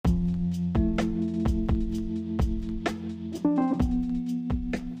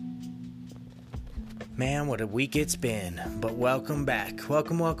Man, what a week it's been. But welcome back.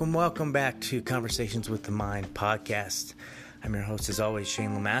 Welcome back to Conversations with the Mind podcast. I'm your host, as always,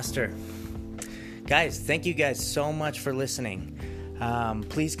 Shane Lemaster. Guys, thank you guys so much for listening.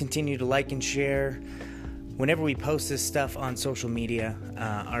 Please continue to like and share. Whenever we post this stuff on social media,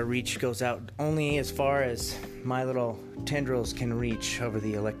 our reach goes out only as far as my little tendrils can reach over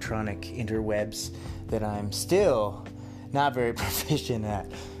the electronic interwebs that I'm still not very proficient at.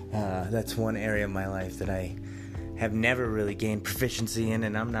 That's one area of my life that I have never really gained proficiency in,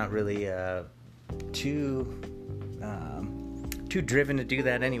 and I'm not really too driven to do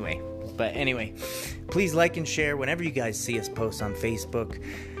that anyway. But anyway, please like and share whenever you guys see us post on Facebook.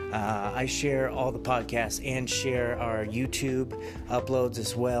 I share all the podcasts and share our YouTube uploads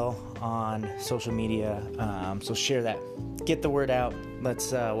as well on social media. So share that. Get the word out.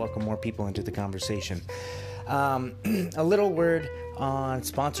 Let's welcome more people into the conversation. A little word on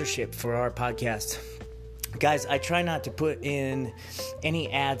sponsorship for our podcast. Guys, I try not to put in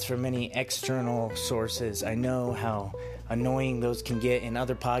any ads from any external sources. I know how annoying those can get in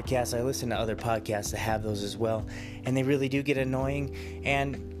other podcasts. I listen to other podcasts that have those as well, and they really do get annoying.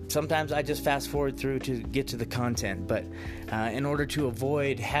 And sometimes I just fast forward through to get to the content. But in order to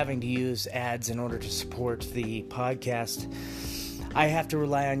avoid having to use ads in order to support the podcast, I have to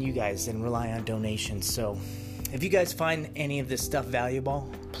rely on you guys and rely on donations. So if you guys find any of this stuff valuable,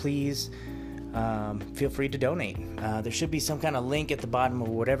 please feel free to donate. There should be some kind of link at the bottom of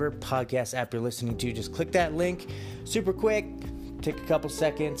whatever podcast app you're listening to. Just click that link, super quick, take a couple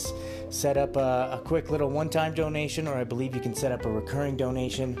seconds, set up a quick little one-time donation, or I believe you can set up a recurring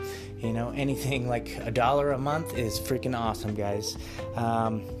donation. You know, anything like $1 a month is freaking awesome, guys.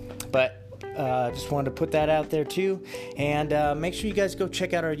 Just wanted to put that out there too, and make sure you guys go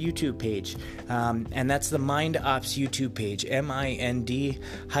check out our YouTube page, and that's the Mind Ops YouTube page, MIND-OPS.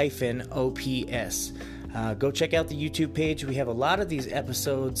 Go check out the YouTube page. We have a lot of these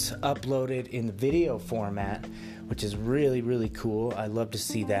episodes uploaded in the video format, which is really, really cool. I love to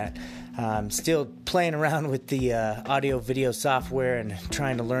see that. Still playing around with the audio video software and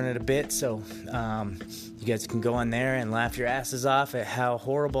trying to learn it a bit, so you guys can go on there and laugh your asses off at how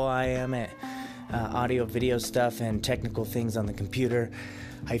horrible I am at audio video stuff and technical things on the computer.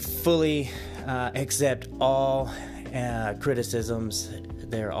 I fully accept all criticisms.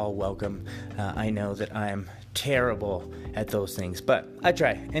 They're all welcome. I know that I'm terrible at those things, but I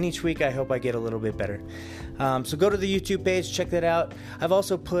try, and each week I hope I get a little bit better. So go to the YouTube page, check that out. I've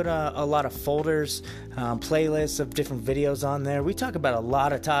also put a lot of folders, playlists of different videos on there. We talk about a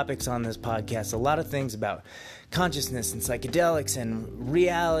lot of topics on this podcast, a lot of things about consciousness and psychedelics and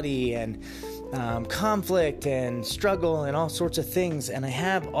reality and conflict and struggle and all sorts of things. And I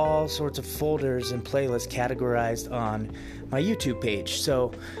have all sorts of folders and playlists categorized on my YouTube page.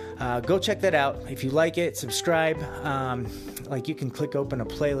 So go check that out. If you like it, subscribe. Like you can click open a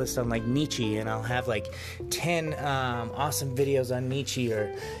playlist on like Nietzsche, and I'll have like 10 awesome videos on Nietzsche,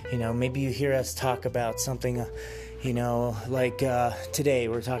 or maybe you hear us talk about something, like today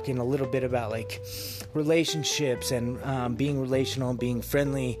we're talking a little bit about like relationships and being relational and being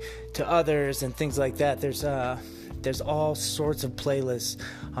friendly to others and things like that. There's all sorts of playlists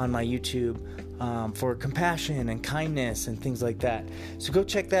on my YouTube for compassion and kindness and things like that. So go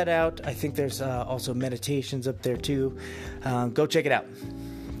check that out. I think there's also meditations up there too. Go check it out.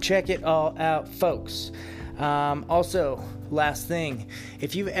 Check it all out, folks. Also, last thing,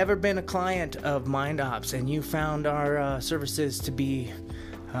 if you've ever been a client of Mind Ops and you found our services to be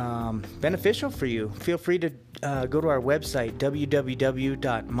beneficial for you, feel free to go to our website,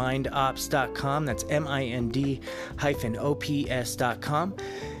 www.mindops.com. That's MIND-OPS.com,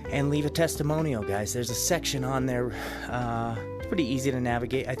 and leave a testimonial, guys. There's a section on there. It's pretty easy to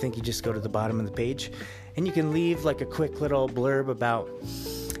navigate. I think you just go to the bottom of the page, and you can leave like a quick little blurb about,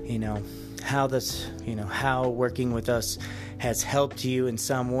 how working with us has helped you in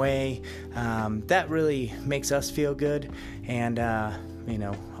some way. That really makes us feel good, and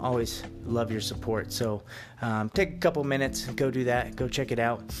always love your support. So take a couple minutes, go do that, go check it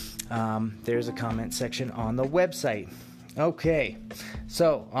out. There's a comment section on the website. Okay,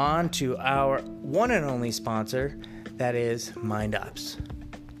 so on to our one and only sponsor, that is Mind Ops.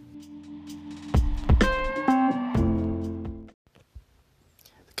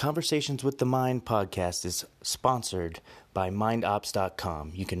 Conversations with the Mind podcast is sponsored by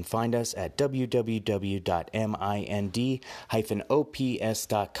mindops.com. You can find us at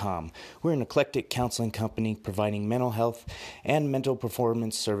www.mind-ops.com. We're an eclectic counseling company providing mental health and mental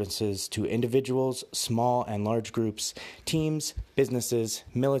performance services to individuals, small and large groups, teams, businesses,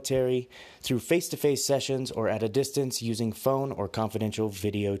 military, through face-to-face sessions or at a distance using phone or confidential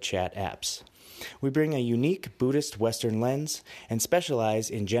video chat apps. We bring a unique Buddhist Western lens and specialize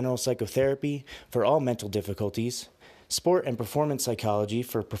in general psychotherapy for all mental difficulties, sport and performance psychology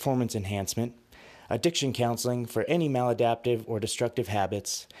for performance enhancement, addiction counseling for any maladaptive or destructive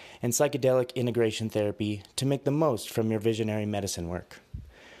habits, and psychedelic integration therapy to make the most from your visionary medicine work.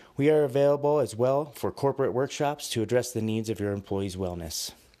 We are available as well for corporate workshops to address the needs of your employees'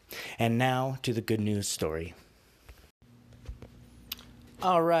 wellness. And now to the good news story.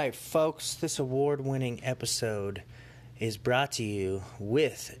 All right, folks, this award-winning episode is brought to you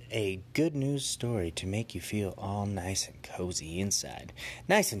with a good news story to make you feel all nice and cozy inside,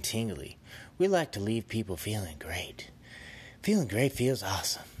 nice and tingly. We like to leave people feeling great. Feeling great feels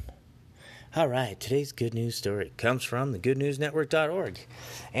awesome. All right, today's good news story comes from thegoodnewsnetwork.org.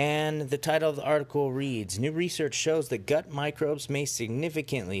 And the title of the article reads, New research shows that gut microbes may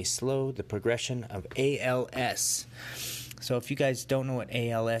significantly slow the progression of ALS. So if you guys don't know what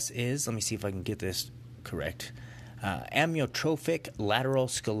ALS is, let me see if I can get this correct. Amyotrophic lateral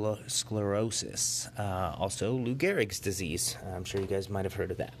sclerosis, also Lou Gehrig's disease. I'm sure you guys might have heard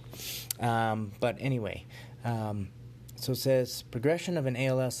of that. But anyway, so it says, progression of an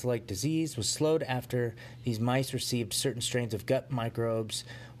ALS-like disease was slowed after these mice received certain strains of gut microbes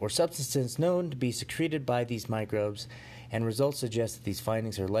or substances known to be secreted by these microbes, and results suggest that these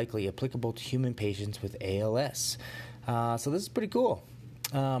findings are likely applicable to human patients with ALS. So this is pretty cool.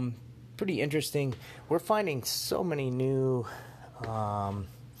 Pretty interesting. We're finding so many new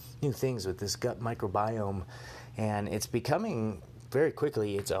things with this gut microbiome, and it's becoming very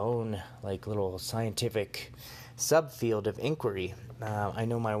quickly its own like little scientific subfield of inquiry. I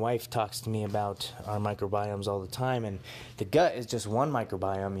know my wife talks to me about our microbiomes all the time, and the gut is just one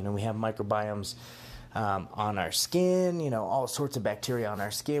microbiome. You know, we have microbiomes on our skin, all sorts of bacteria on our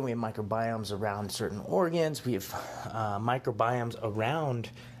skin. We have microbiomes around certain organs. We have microbiomes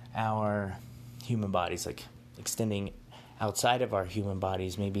around our human bodies, like extending outside of our human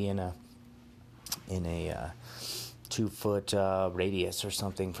bodies, maybe in a 2-foot radius or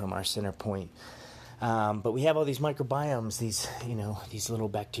something from our center point. But we have all these microbiomes, these little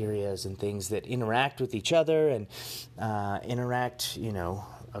bacterias and things that interact with each other and interact,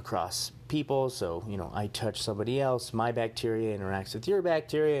 across people. So, I touch somebody else, my bacteria interacts with your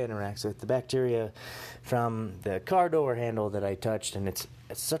bacteria, interacts with the bacteria from the car door handle that I touched, and it's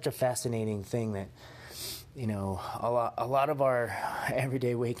such a fascinating thing that, a lot of our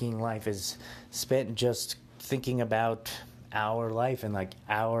everyday waking life is spent just thinking about our life and like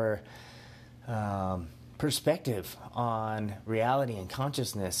our perspective on reality and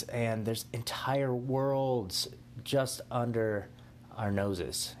consciousness, and there's entire worlds just under our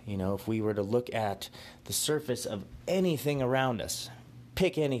noses. If we were to look at the surface of anything around us,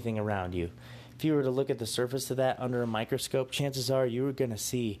 pick anything around you, if you were to look at the surface of that under a microscope, chances are you were going to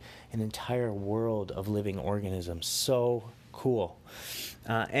see an entire world of living organisms. So cool.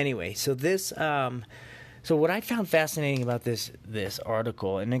 Anyway, so this so what I found fascinating about this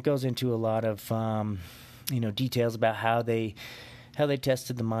article, and it goes into a lot of details about how they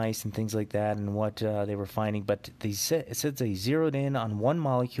tested the mice and things like that and what they were finding, but it says they zeroed in on one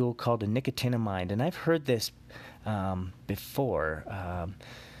molecule called a nicotinamide, and I've heard this before,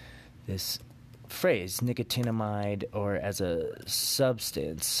 this phrase, nicotinamide, or as a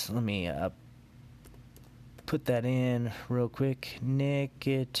substance. Let me put that in real quick.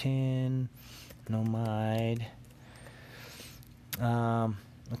 Nicotinamide.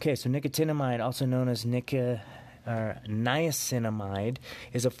 Okay, so nicotinamide, also known as niacinamide,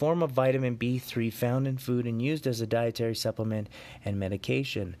 is a form of vitamin B3 found in food and used as a dietary supplement and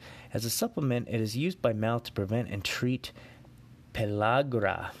medication. As a supplement, it is used by mouth to prevent and treat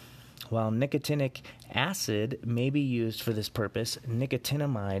pellagra. While nicotinic acid may be used for this purpose,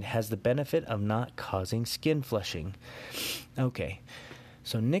 nicotinamide has the benefit of not causing skin flushing. Okay,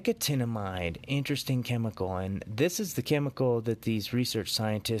 so nicotinamide, interesting chemical, and this is the chemical that these research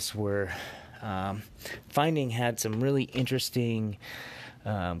scientists were finding had some really interesting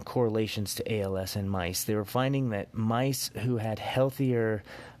correlations to ALS in mice. They were finding that mice who had healthier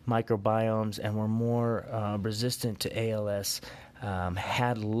microbiomes and were more resistant to ALS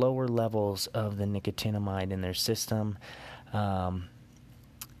had lower levels of the nicotinamide in their system.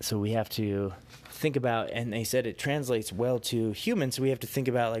 So we have to think about, and they said it translates well to humans, so we have to think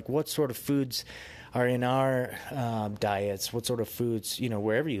about like what sort of foods are in our diets, what sort of foods,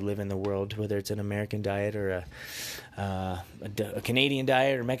 wherever you live in the world, whether it's an American diet or a Canadian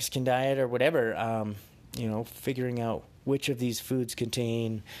diet or Mexican diet or whatever, figuring out which of these foods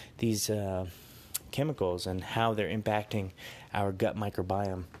contain these chemicals and how they're impacting our gut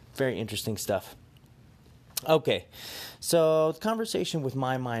microbiome. Very interesting stuff. Okay, so the conversation with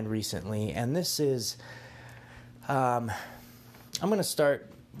my mind recently, and this is, I'm going to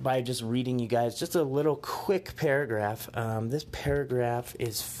start by just reading you guys just a little quick paragraph. This paragraph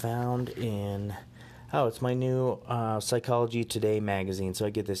is found in, it's my new Psychology Today magazine. So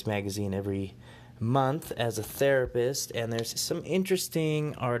I get this magazine every month as a therapist, and there's some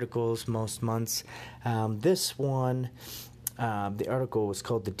interesting articles most months. This one, the article was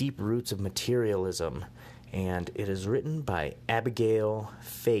called The Deep Roots of Materialism, and it is written by Abigail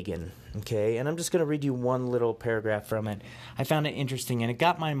Fagan. Okay, and I'm just going to read you one little paragraph from it. I found it interesting, and it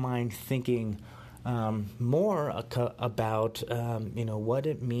got my mind thinking more about what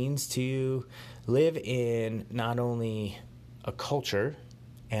it means to live in not only a culture,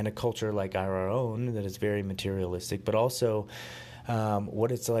 and a culture like our own that is very materialistic, but also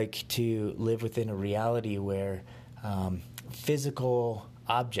what it's like to live within a reality where physical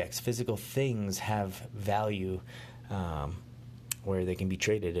objects, physical things have value, where they can be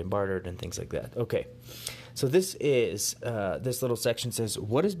traded and bartered and things like that. Okay, so this little section says,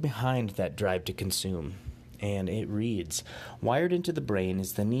 what is behind that drive to consume? And it reads, wired into the brain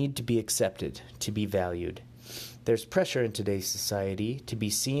is the need to be accepted, to be valued. There's pressure in today's society to be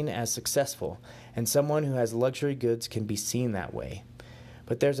seen as successful, and someone who has luxury goods can be seen that way.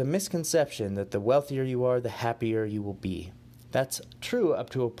 But there's a misconception that the wealthier you are, the happier you will be. That's true up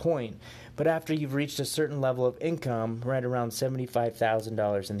to a point, but after you've reached a certain level of income, right around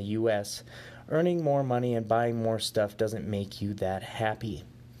 $75,000 in the U.S., earning more money and buying more stuff doesn't make you that happy.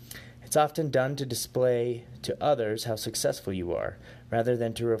 It's often done to display to others how successful you are, rather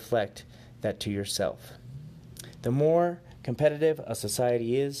than to reflect that to yourself. The more competitive a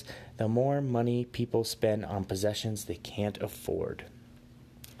society is, the more money people spend on possessions they can't afford.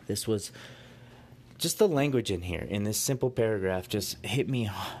 This was just the language in here, in this simple paragraph, just hit me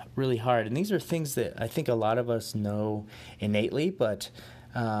really hard. And these are things that I think a lot of us know innately, but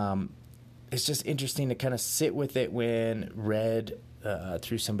it's just interesting to kind of sit with it when read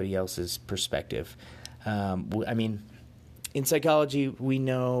through somebody else's perspective. In psychology, we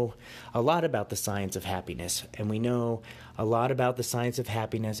know a lot about the science of happiness, and we know a lot about the science of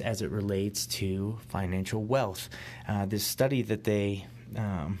happiness as it relates to financial wealth. This study that I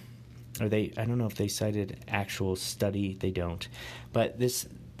don't know if they cited actual study, they don't. But this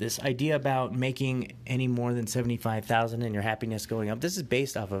idea about making any more than $75,000 and your happiness going up, this is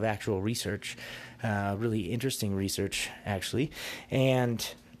based off of actual research, really interesting research, actually.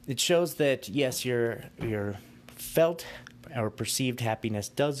 And it shows that, yes, your felt or perceived happiness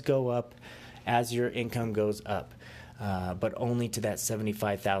does go up as your income goes up, but only to that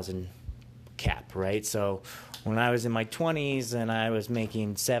 $75,000 cap, right? So when I was in my 20s and I was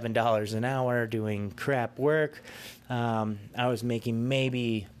making $7 an hour doing crap work, I was making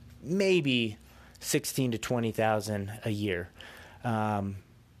maybe $16,000 to $20,000 a year.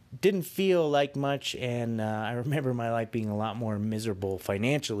 Didn't feel like much, and I remember my life being a lot more miserable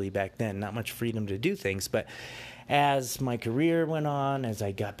financially back then. Not much freedom to do things, but as my career went on, as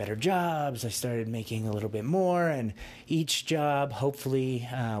I got better jobs, I started making a little bit more, and each job hopefully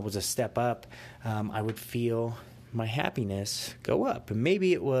was a step up. I would feel my happiness go up. And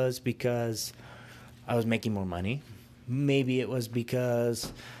maybe it was because I was making more money. Maybe it was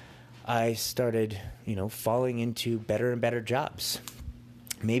because I started, falling into better and better jobs.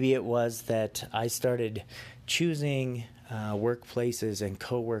 Maybe it was that I started choosing workplaces and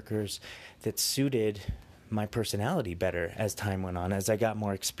coworkers that suited my personality better as time went on, as I got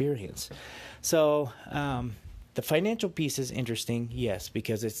more experience. So the financial piece is interesting, yes,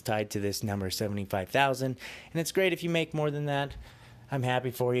 because it's tied to this number 75,000, and it's great if you make more than that. I'm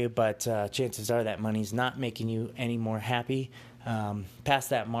happy for you, but chances are that money's not making you any more happy past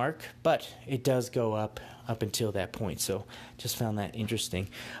that mark, but it does go up until that point. So just found that interesting.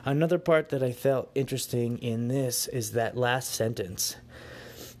 Another part that I felt interesting in this is that last sentence.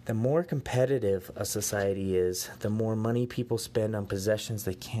 The more competitive a society is, the more money people spend on possessions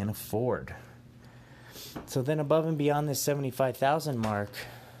they can't afford. So then above and beyond this 75,000 mark,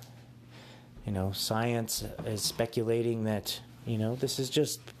 science is speculating that, this is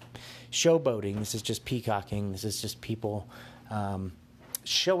just showboating, this is just peacocking, this is just people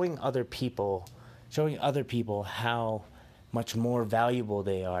showing other people how much more valuable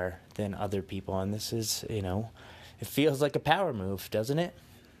they are than other people. And this is, it feels like a power move, doesn't it?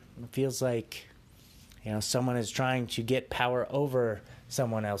 It feels like, someone is trying to get power over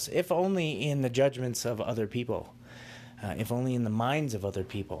someone else, if only in the judgments of other people, if only in the minds of other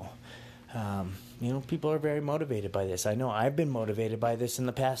people. People are very motivated by this. I know I've been motivated by this in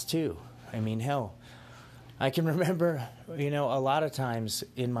the past too. Hell, I can remember, a lot of times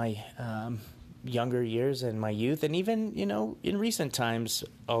in my younger years and my youth, and even, in recent times,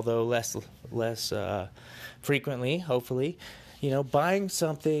 although less frequently, hopefully, buying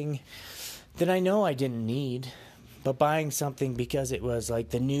something that I know I didn't need, but buying something because it was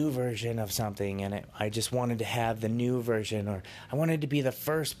like the new version of something, and I just wanted to have the new version, or I wanted to be the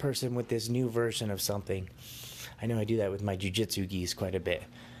first person with this new version of something. I know I do that with my jiu-jitsu gis quite a bit.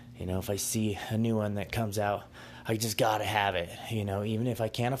 If I see a new one that comes out, I just gotta have it, even if I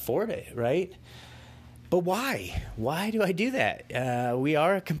can't afford it, right? But why? Why do I do that? We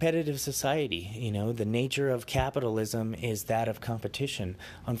are a competitive society. The nature of capitalism is that of competition,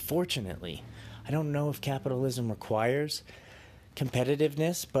 unfortunately. I don't know if capitalism requires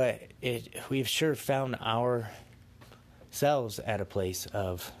competitiveness, but we've sure found ourselves at a place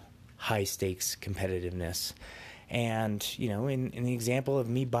of high-stakes competitiveness. And, in the example of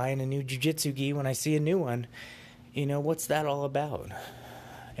me buying a new jiu-jitsu gi when I see a new one, what's that all about?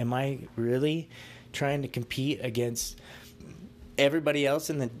 Am I really trying to compete against everybody else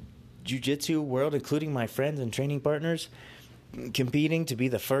in the jiu-jitsu world, including my friends and training partners, competing to be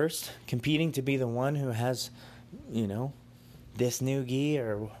the first, competing to be the one who has, this new gi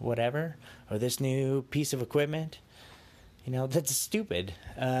or whatever, or this new piece of equipment? That's stupid.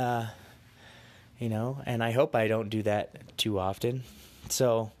 And I hope I don't do that too often.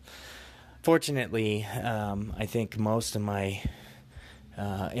 So, fortunately, I think most of my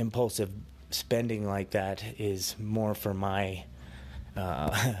impulsive spending like that is more for my,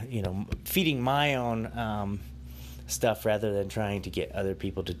 feeding my own stuff rather than trying to get other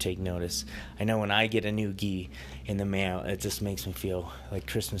people to take notice. I know when I get a new gi in the mail, it just makes me feel like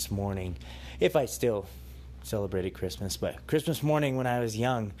Christmas morning, if I still celebrated Christmas. But Christmas morning when I was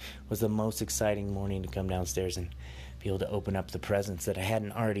young was the most exciting morning to come downstairs and be able to open up the presents that I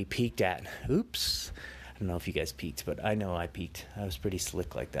hadn't already peeked at. Oops. I don't know if you guys peeked, but I know I peeked. I was pretty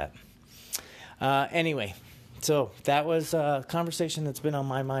slick like that. Anyway, so that was a conversation that's been on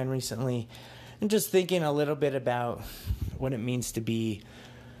my mind recently. And just thinking a little bit about what it means to be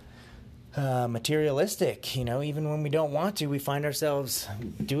materialistic. Even when we don't want to, we find ourselves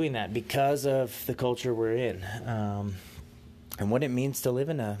doing that because of the culture we're in. And what it means to live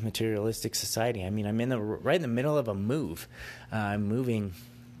in a materialistic society. I mean, I'm right in the middle of a move. I'm moving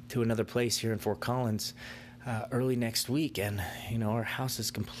to another place here in Fort Collins early next week, and our house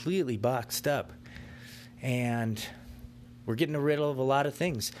is completely boxed up, and we're getting rid of a lot of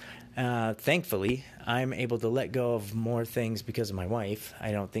things. Thankfully, I'm able to let go of more things because of my wife.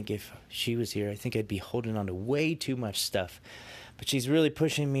 I don't think if she was here, I think I'd be holding on to way too much stuff. But she's really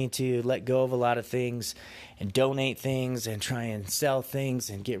pushing me to let go of a lot of things and donate things and try and sell things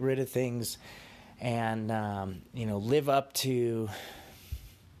and get rid of things and, live up to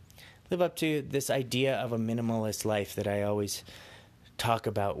this idea of a minimalist life that I always talk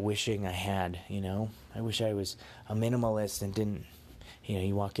about wishing I had. I wish I was a minimalist and didn't.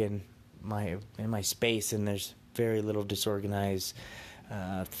 You walk in my space and there's very little disorganized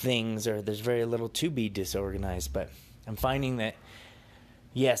things, or there's very little to be disorganized. But I'm finding that,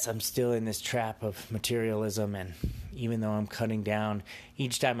 yes, I'm still in this trap of materialism, and even though I'm cutting down,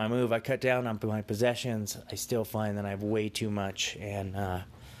 each time I move, I cut down on my possessions, I still find that I have way too much, and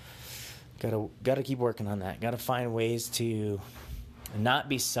gotta keep working on that. Gotta find ways to not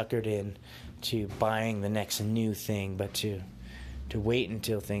be suckered in to buying the next new thing, but to wait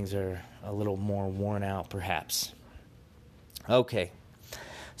until things are a little more worn out, perhaps. Okay,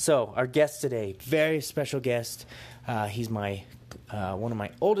 so our guest today, very special guest. He's one of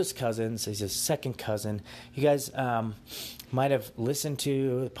my oldest cousins. He's a second cousin. You guys might have listened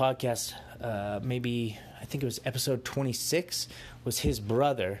to the podcast. Maybe I think it was episode 26. Was his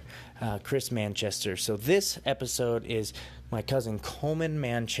brother, Chris Manchester. So this episode is my cousin Coleman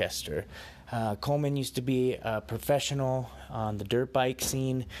Manchester. Coleman used to be a professional on the dirt bike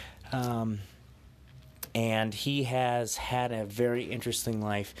scene, and he has had a very interesting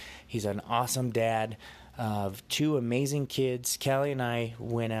life. He's an awesome dad of two amazing kids. Callie and I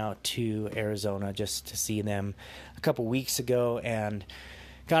went out to Arizona just to see them a couple weeks ago and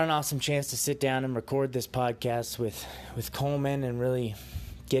got an awesome chance to sit down and record this podcast with Coleman and really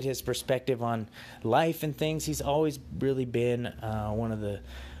get his perspective on life and things. He's always really been one of the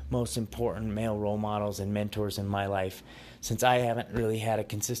most important male role models and mentors in my life. Since I haven't really had a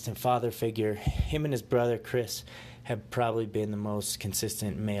consistent father figure, him and his brother Chris have probably been the most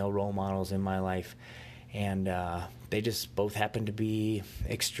consistent male role models in my life. And they just both happen to be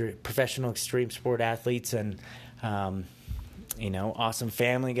professional extreme sport athletes and, awesome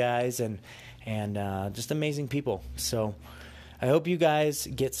family guys and just amazing people. So I hope you guys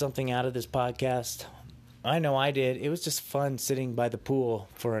get something out of this podcast. I know I did. It was just fun sitting by the pool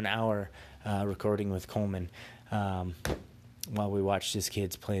for an hour recording with Coleman while we watched his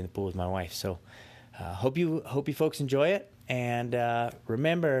kids play in the pool with my wife. So hope you folks enjoy it. And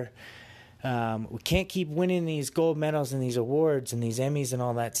remember, we can't keep winning these gold medals and these awards and these Emmys and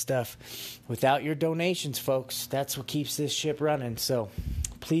all that stuff without your donations, folks. That's what keeps this ship running. So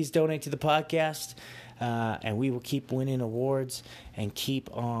please donate to the podcast, and we will keep winning awards and keep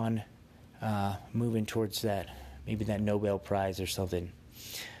on moving towards maybe that Nobel Prize or something.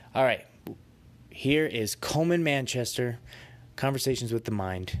 All right. Here is Coleman Manchester, Conversations with the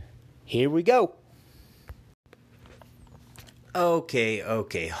Mind. Here we go.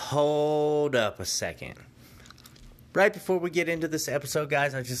 Okay. Hold up a second. Right before we get into this episode,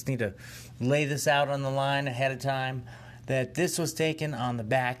 guys, I just need to lay this out on the line ahead of time that this was taken on the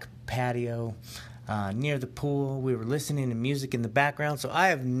back patio near the pool. We were listening to music in the background, so I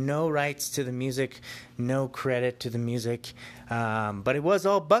have no rights to the music, no credit to the music, but it was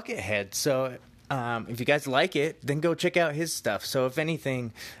all Buckethead, so if you guys like it, then go check out his stuff. So if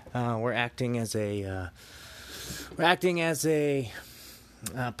anything, we're acting as a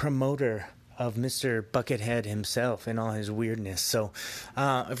promoter of Mr. Buckethead himself and all his weirdness. So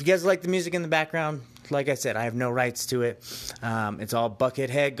if you guys like the music in the background, like I said, I have no rights to it. It's all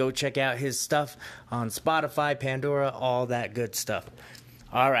Buckethead. Go check out his stuff on Spotify, Pandora, all that good stuff.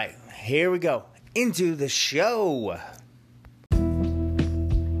 All right, here we go. Into the show.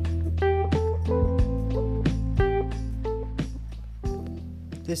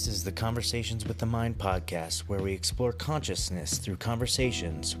 This is the Conversations with the Mind podcast, where we explore consciousness through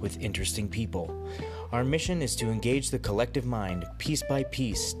conversations with interesting people. Our mission is to engage the collective mind piece by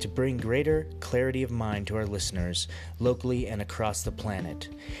piece to bring greater clarity of mind to our listeners locally and across the planet,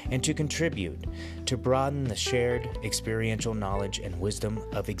 and to contribute to broaden the shared experiential knowledge and wisdom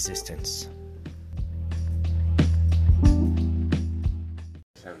of existence.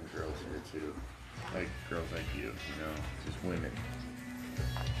 Having girls here too, like girls like you, just women.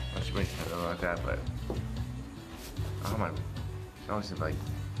 Well, she makes it like that, but oh my, I always think like,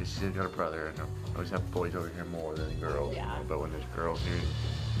 she's got a brother, and I always have boys over here more than girls. Yeah. But when there's girls here,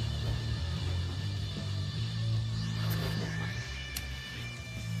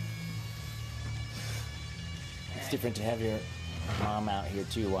 It's different to have your mom out here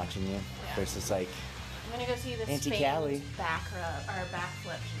too watching you versus like I'm gonna go see this Auntie famed Callie.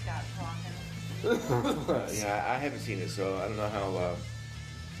 backflip she's got walking. yeah, I haven't seen it, so I don't know how.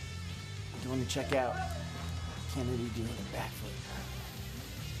 you want to check out Kennedy doing a backflip.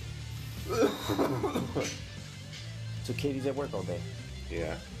 So Katie's at work all day.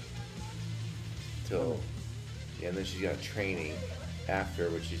 Yeah. Yeah, and then she's got training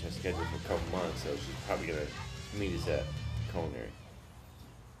after, which she's scheduled for a couple months, so she's probably gonna meet us at culinary.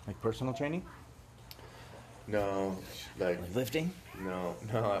 Like personal training? No, like Like lifting? no.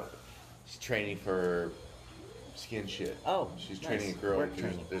 She's training for skin shit. Oh, she's nice. training a girl. Work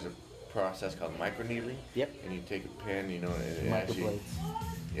training. There's a process called microneedling. Yep. And you take a pen, and it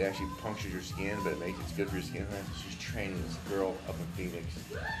actually punctures your skin, but it's good for your skin. She's training this girl up in Phoenix.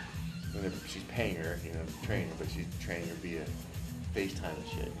 And she's paying her, to train her, but she's training her via FaceTime and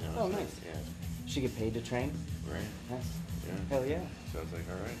shit. Oh, nice. Yeah. She get paid to train? Right. Nice. Yeah. Hell yeah. So I was like,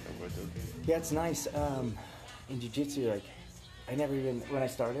 all right, that's okay. Yeah, it's nice. In jiu-jitsu, like, when I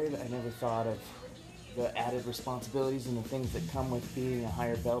started, I never thought of the added responsibilities and the things that come with being a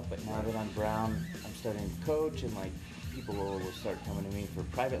higher belt, but now that I'm brown, I'm starting to coach, and like people will start coming to me for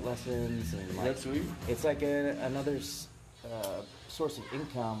private lessons, and like That's sweet. it's like another source of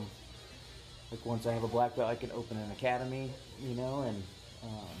income. Like once I have a black belt, I can open an academy, and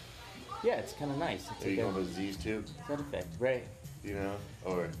yeah, it's kind of nice. It's Are you like going with Z's too? side effect, right?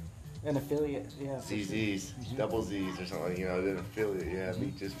 Or An affiliate, yeah. for sure. ZZ's, double Z's or something, an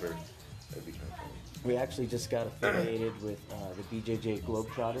affiliate, just for, that'd be kind of funny. We actually just got affiliated with the BJJ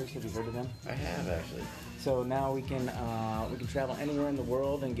Globetrotters. Have you heard of them? I have, actually. So now we can travel anywhere in the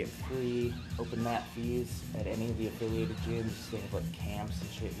world and get free open mat fees at any of the affiliated gyms. They have like camps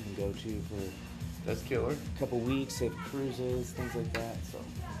and shit you can go to for That's killer. a couple weeks. They have cruises, things like that. So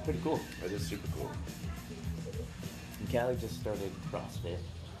pretty cool. That is super cool. And Callie just started CrossFit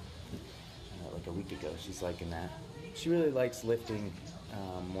like a week ago. She's liking that. She really likes lifting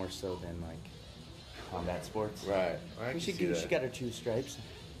more so than like combat sports. Right. I can She see that. got her 2 stripes.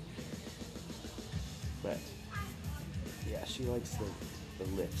 But yeah, she likes the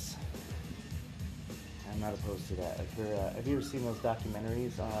lifts. I'm not opposed to that. Have you ever seen those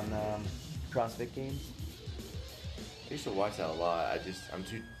documentaries on CrossFit Games? I used to watch that a lot. I'm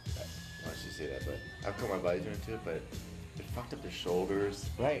too, I should say that, but I've cut my body into it, but it fucked up their shoulders.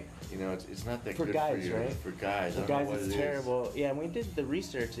 Right. You know, it's not that For good guys, for you. right? For guys, For I don't guys, know what it's it is. terrible. Yeah, and we did the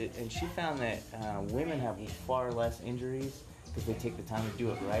research, and she found that women have far less injuries because they take the time to do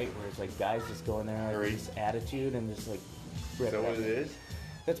it right, whereas like guys just go in there like Hurry. this attitude and just like Is rip that what at it is?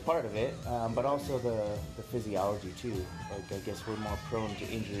 That's part of it, but also the physiology too. Like I guess we're more prone to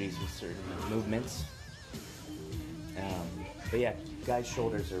injuries with certain movements. But yeah, guys'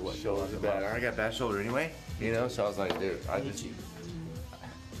 shoulders are what. Shoulders are bad. I got bad shoulder anyway. You know, so I was like, dude, I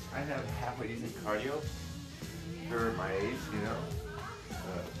have halfway decent cardio for my age. You know.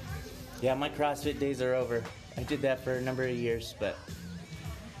 Yeah, my CrossFit days are over. I did that for a number of years, but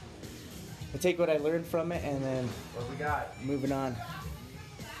I take what I learned from it and then What we got? moving on.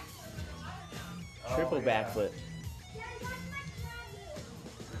 Triple backflip.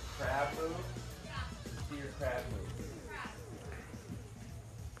 Crab move. See your crab move.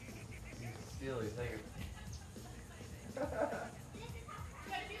 Steal your thing.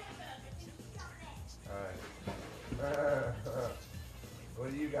 Alright.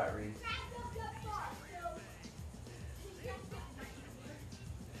 What do you got, Reese?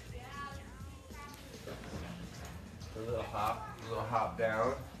 A little hop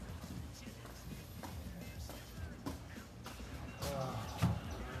down.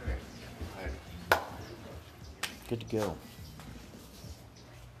 Good to go.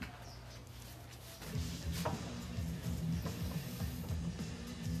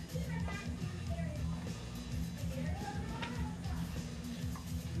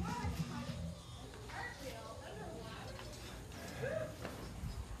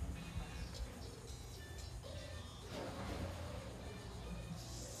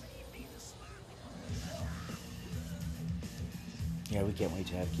 Yeah, we can't wait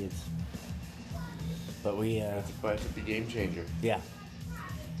to have kids. But we, That's the game changer. yeah.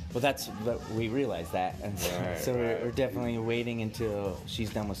 Well, we realize that, and so, Right, so right. we're definitely waiting until she's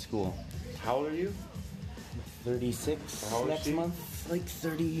done with school. How old are you? 36 How old is next she? month, like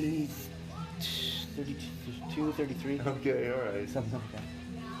 32, 33, Okay, alright. something like that.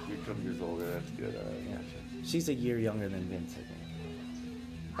 You're a couple years older, that's good. Alright, Yeah. gotcha. She's a year younger than Vince, I think.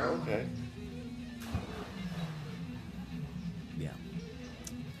 Oh, okay. Yeah.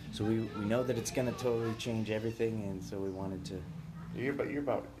 So we know that it's gonna totally change everything, and so we wanted to. You're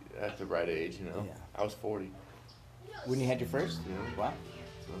about at the right age, you know. Yeah. I was 40. When you had your first? Yeah. Wow.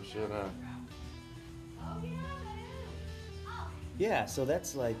 So shit, Yeah, so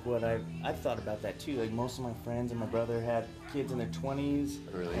that's like what I've thought about that too. Like most of my friends and my brother had kids in their 20s.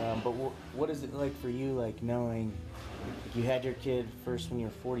 Really? But what is it like for you, like knowing like you had your kid first when you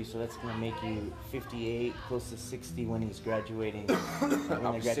were 40, so that's going to make you 58, close to 60 when he's graduating, when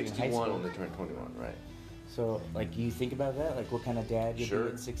I'm they're graduating high 61 school. when they turn 21, right? So like you think about that? Like what kind of dad you'll Sure.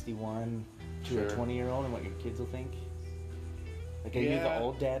 be at 61 to Sure. a 20-year-old and what your kids will think? Like are you the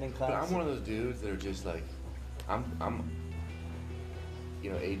old dad in class? But I'm one of those dudes that are just like, I'm you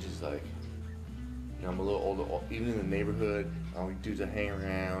know, age is like, you know, I'm a little older, even in the neighborhood, dudes that hang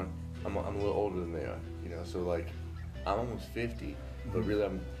around, I'm a little older than they are, you know, so like, I'm almost 50, but really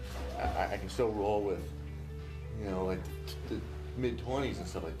I can still roll with, you know, like the mid-20s and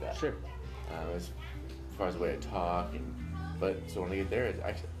stuff like that. Sure. As far as the way I talk, but so when I get there, it's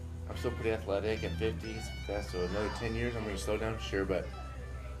actually, I'm still pretty athletic at 50, so another 10 years I'm going to slow down, sure, but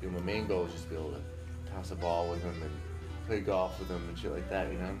you know, my main goal is just to be able to toss a ball with them and play golf with them and shit like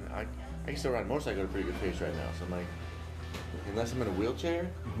that, you know. I can still ride a motorcycle at a pretty good pace right now, so I'm like, unless I'm in a wheelchair,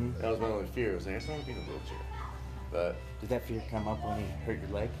 that was my only fear. I was like, I just don't want to be in a wheelchair. But Did that fear come up when you hurt your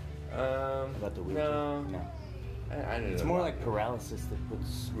leg? About the wheelchair? No. I ended It's up more not like doing it. paralysis that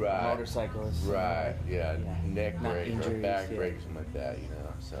puts Right. motorcyclists. Right, yeah, neck Not break or injuries, back yeah. break, something like that, you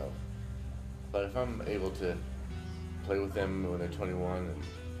know. So, but if I'm able to play with them when they're 21,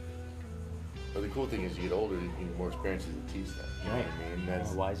 but the cool thing is you get older, you get more experiences to teach them. You know Right. what I mean?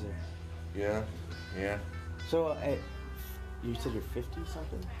 That's Wiser. yeah, So, you said you're 50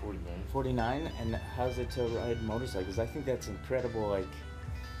 something? 49. 49? And how's it to ride motorcycles? I think that's incredible. Like,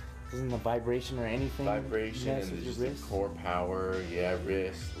 isn't the vibration or anything Vibration mess and with just your the wrist? core power, yeah,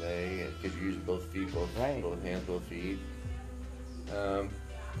 wrist, leg, because you're using both feet, both Right. hands, both feet.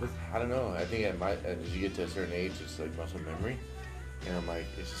 I don't know. I think as you get to a certain age, it's like muscle memory, and I'm like,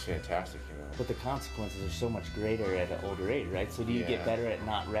 it's just fantastic, you know. But the consequences are so much greater at an older age, right? So do you get Yeah. better at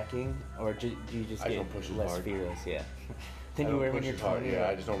not wrecking, or do you just I get don't push as less hard. fearless? Yeah. I Than you don't were when push you're as hard. 20. Yeah,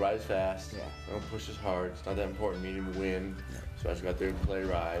 I just don't ride as fast. Yeah. I don't push as hard. It's not that important to me to win. So I just got there and play,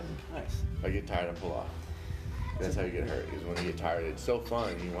 ride. Nice. If I get tired, I pull off. That's how you get hurt. Is when you get tired. It's so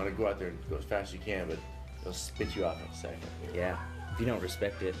fun. You want to go out there and go as fast as you can, but they'll spit you off in a second. Yeah. If you don't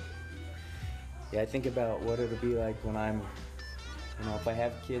respect it. Yeah, I think about what it'll be like when I'm, you know, if I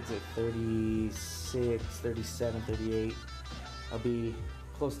have kids at 36, 37, 38, I'll be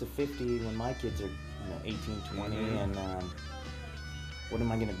close to 50 when my kids are, you know, 18, 20, and what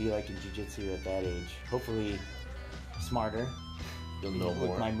am I going to be like in jiu-jitsu at that age? Hopefully smarter. You'll know with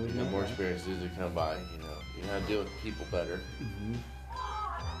more. my You'll movement, have more right? experiences that come by. You know how to deal with people better.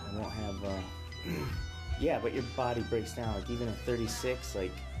 I won't have, yeah, but your body breaks down. Like, even at 36,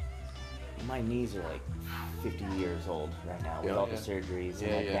 like, my knees are like 50 years old right now with all the surgeries.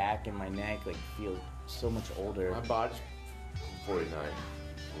 And my back and my neck, like, feel so much older. My body's 49, you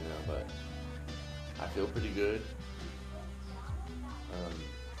know, but I feel pretty good.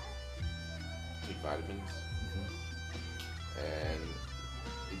 Take vitamins. And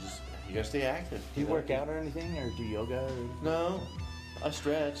you gotta stay active. Do you work out or anything, or do yoga? Or... No, I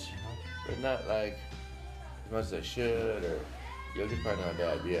stretch, but not like as much as I should. Or yoga's probably not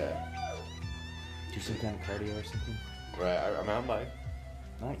bad. Yeah. Do some kind of cardio or something? Right. I mountain bike.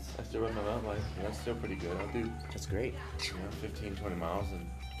 Nice. I still run my mountain bike. And that's still pretty good. I'll do That's great. 15, 20 miles and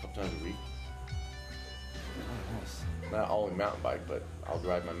a couple times a week. Oh, nice. Not only mountain bike, but I'll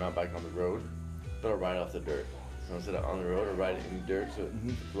ride my mountain bike on the road, but I'll ride off the dirt. So instead of on the road, I'll ride it in the dirt, so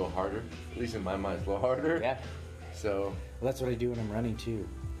it's a little harder. At least in my mind, it's a little harder. Yeah. So. Well, that's what I do when I'm running too.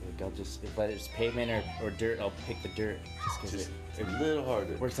 Like, I'll just, if there's pavement or dirt, I'll pick the dirt just because It's a little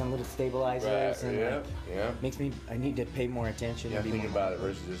harder. works on little stabilizers and like, makes me, I need to pay more attention. Yeah, and be thinking more about it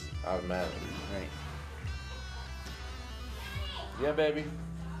versus just automatic. Right. Yeah, baby.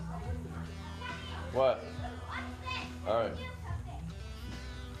 What? All right.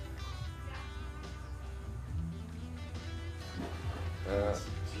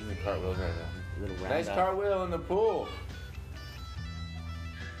 She's in the cartwheels right now. Little round Nice up. cartwheel in the pool.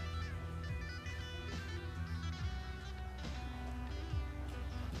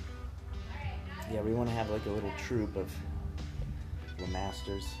 Yeah, we want to have like a little troop of little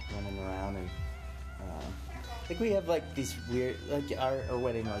masters running around, and like we have like these weird, like our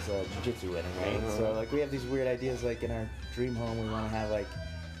wedding was a jiu-jitsu wedding, right? So like we have these weird ideas, like in our dream home we want to have like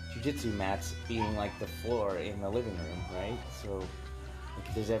jiu-jitsu mats being like the floor in the living room, right? So like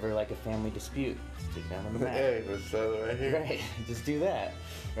if there's ever like a family dispute, just take down on the mat. Hey, let's settle right here. Right, just do that,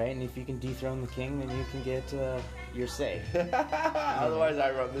 right? And if you can dethrone the king, then you can get your say. Otherwise,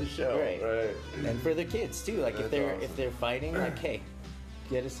 I run this show. Right. And for the kids too, like That's if they're awesome. if they're fighting, like hey,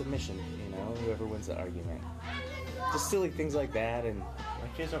 get a submission, you know, whoever wins the argument. Just silly things like that, and My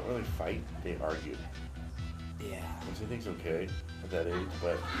kids don't really fight; they argue, yeah, which I think's okay at that age.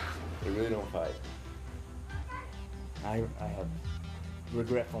 But they really don't fight. I have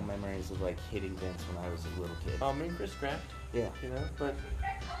regretful memories of like hitting Vince when I was a little kid. Me and Chris scrapped. Yeah. You know, but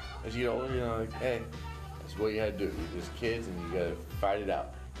as you get older, you know, like, hey, that's what you had to do. You're just kids, and you gotta fight it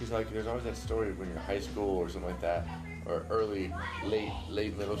out. Because like, there's always that story when you're in high school or something like that, or late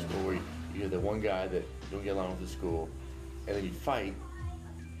middle school, where you have the one guy that don't get along with the school, and then you fight,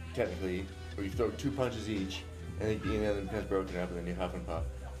 technically, or you throw 2 punches each, and then the other becomes broken up, and then you huff and puff.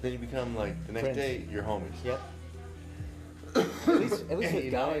 Then you become like the next Friends. day you're homies. Yep. at least with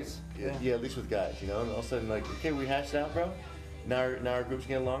You know, guys. yeah, at least with guys, you know. And all of a sudden, like, okay, we hashed it out, bro. Now our group's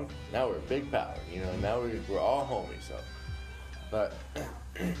getting along. Now we're a big power, you know. Now we're all homies. So, but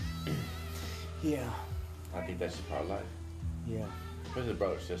Yeah. I think that's just part of life. Yeah. Especially a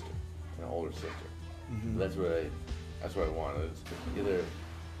brother, sister, and an older sister. That's what I wanted. It's either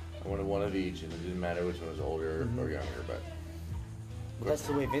I wanted one of each, and it didn't matter which one was older or younger. But But that's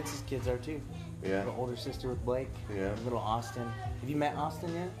the way Vince's kids are too. yeah, Little older sister with Blake. Yeah. Little Austin. Have you met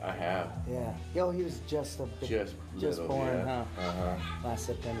Austin yet? I have Yeah. Yo, he was just a bit, just little, born, yeah. huh? Last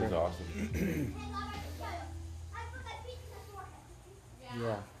It September. was awesome.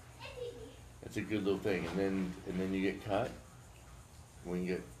 Yeah. It's a good little thing, and then you get cut when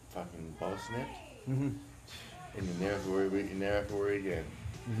you get fucking ball snipped, and you never have to worry. You never have to worry again.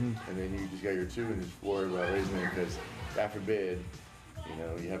 And then you just got your 2 and just worry about raising it, because God forbid, you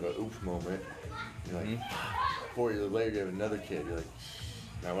know, you have an oops moment. You're like 4 years later, you have another kid. You're like,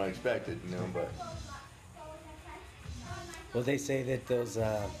 not what I expected, you know, but. Well, they say that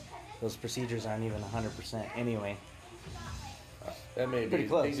those procedures aren't even 100% anyway. That may be. Pretty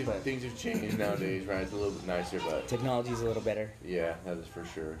close, but- Things have changed nowadays, right? It's a little bit nicer, but Technology's a little better. yeah, that is for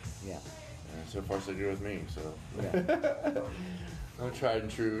sure. Yeah. And so far, so good with me. So Yeah. I'm tried and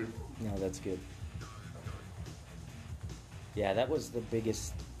true. No, that's good. Yeah, that was the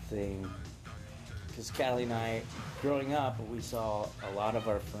biggest thing. Because Callie and I, growing up, we saw a lot of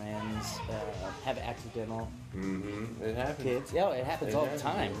our friends have accidental It happens. kids. Yeah, it happens It all the happens,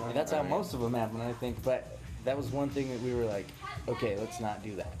 time. yeah. That's how I mean- most of them happen, I think. But that was one thing that we were like, okay, let's not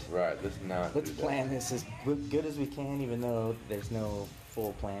do that. Right. Let's Plan this as good as we can, even though there's no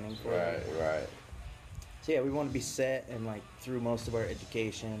full planning for it. Right. So yeah, we want to be set and like through most of our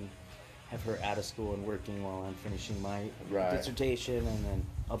education, have her out of school and working while I'm finishing my dissertation, and then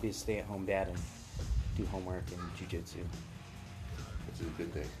I'll be a stay-at-home dad and do homework and jujitsu. Which is a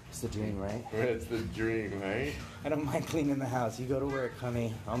good thing. It's the dream, right? It's the dream, right? I don't mind cleaning the house. You go to work,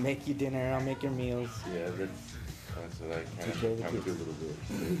 honey. I'll make you dinner. I'll make your meals. Yeah, that's what I kind of do a little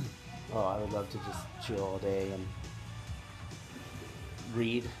bit. Oh, I would love to just chill all day and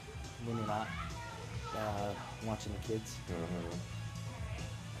read when you're not watching the kids. Uh-huh.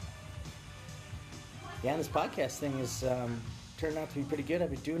 Yeah, and this podcast thing is turned out to be pretty good.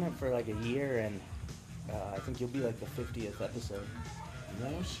 I've been doing it for like a year, and I think you'll be like the 50th episode. No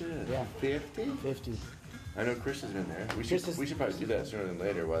shit. Yeah. 50? 50. I know Chris has been there. We should probably do that sooner than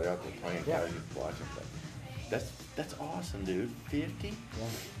later while they're out there playing. Yeah. Watching. But that's awesome, dude. 50? Yeah.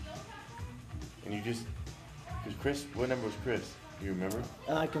 And you just... Because Chris... What number was Chris? Do you remember?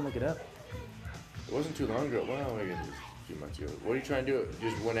 I can look it up. It wasn't too long ago. Well, I guess it was a few months ago. What are you trying to do?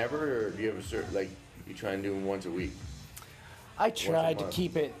 Just whenever? Or do you have a certain... Like, you try and do them once a week? I try to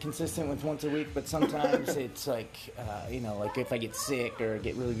keep it consistent with once a week, but sometimes it's like, like if I get sick or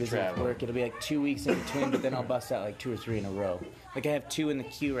get really busy with work, it'll be like 2 weeks in between, but then I'll bust out like 2 or 3 in a row. Like I have 2 in the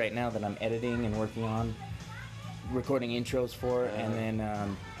queue right now that I'm editing and working on, recording intros for, and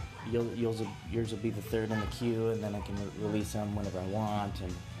then yours will be the 3rd in the queue, and then I can release them whenever I want,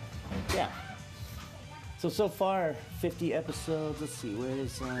 and yeah. So far, 50 episodes. Let's see, where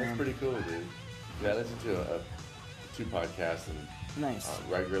is... That's pretty cool, dude. Yeah, I listen to 2 podcasts and nice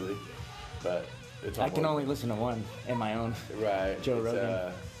regularly, but it's I can only listen to one and my own. Right. Joe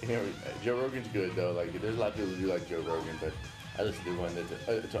Rogan. Joe Rogan's good though. Like there's a lot of people who do like Joe Rogan, but I listen to one that's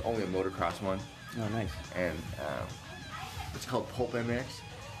it's only a motocross one. Oh, nice. And it's called Pulp MX,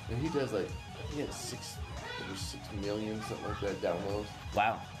 and he does like he has over 6 million something like that downloads.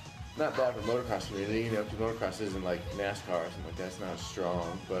 Wow. Not bad for motocross community, because motocross isn't like NASCAR or something like that. It's not as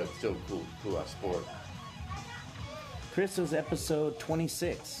strong, but it's still cool sport. Chris was episode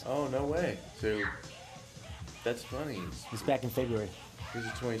 26. Oh, no way. So, that's funny. It's back in February. This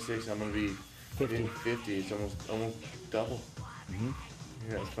is 26. I'm going to be 50. 50. It's almost double. Mm-hmm.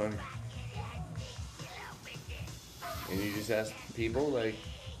 Yeah, it's funny. And you just ask people, like...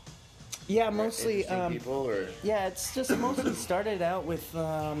 Yeah, mostly. People, or yeah, it's just mostly started out with,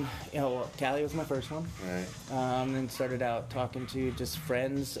 Callie was my first one. Right. Then started out talking to just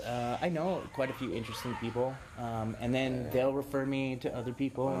friends. I know quite a few interesting people, and then they'll refer me to other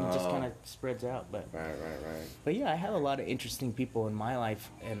people, and it just kind of spreads out. But right. But yeah, I have a lot of interesting people in my life,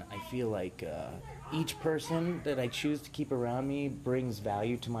 and I feel like each person that I choose to keep around me brings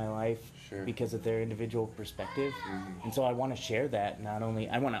value to my life. Sure. Because of their individual perspective, and so I want to share that. Not only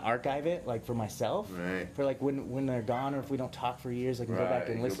I want to archive it, like for myself, right. For like when they're gone, or if we don't talk for years, I can go back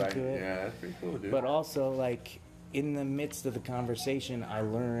and listen to it. Yeah, that's pretty cool, dude. But also, like in the midst of the conversation, I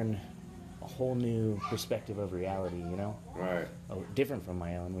learn a whole new perspective of reality. You know, right? Different from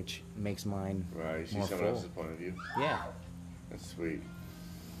my own, which makes mine right. You see more someone full. else's point of view. Yeah, that's sweet.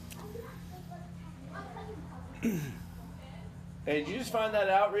 Hey, did you just find that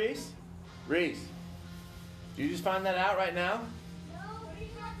out, Reese? Reese, did you just find that out right now? No, what are you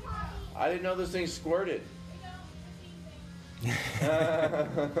talking about? I didn't know those things squirted.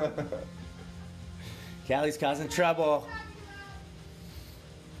 Callie's causing trouble.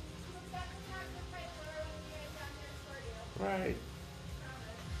 Right.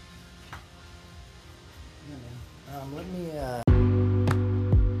 Let me.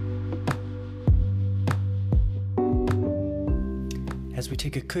 As we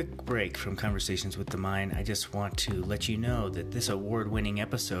take a quick break from Conversations with the Mind, I just want to let you know that this award-winning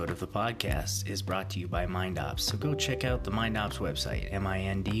episode of the podcast is brought to you by MindOps. So go check out the MindOps website,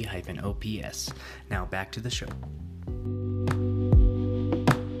 MIND-OPS. Now back to the show.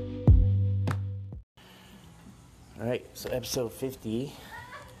 All right, so episode 50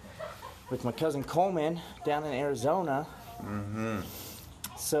 with my cousin Coleman down in Arizona. Mm-hmm.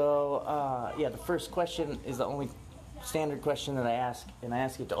 So, the first question is the only standard question that I ask, and I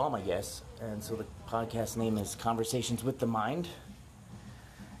ask it to all my guests. And so the podcast name is Conversations with the Mind.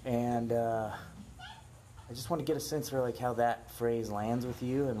 And I just want to get a sense for like how that phrase lands with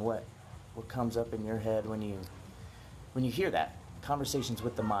you, and what comes up in your head when you hear that. Conversations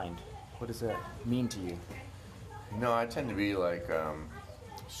with the Mind. What does that mean to you? No, I tend to be like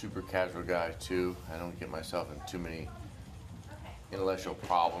super casual guy too. I don't get myself in too many intellectual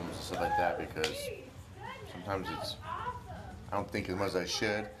problems and stuff like that, because sometimes I don't think as much as I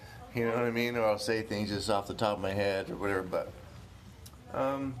should, You know what I mean? Or I'll say things just off the top of my head or whatever. But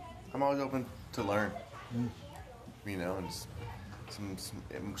I'm always open to learn. You know, and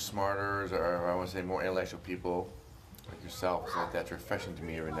some smarter, or I want to say more intellectual people like yourself, so like that's refreshing to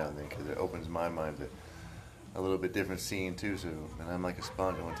me every now and then because it opens my mind to a little bit different scene too. So, and I'm like a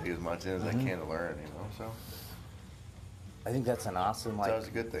sponge. I want to take as much in as I can to learn. You know, so I think that's an awesome it's always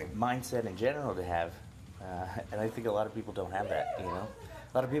a good thing. mindset in general to have, and I think a lot of people don't have that. You know,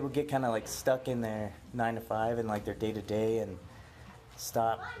 a lot of people get kind of like stuck in their 9 to 5 and like their day to day, and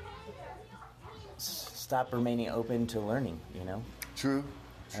stop remaining open to learning. You know. True.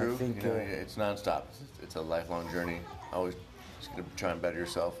 I think, you know, it's nonstop. It's a lifelong journey. Always just gonna try and better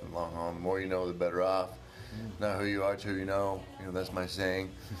yourself in the long haul. The more you know, the better off. Not who you are, it's who you know. You know, that's my saying.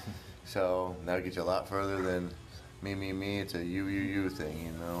 So that'll get you a lot further than me. It's a you thing,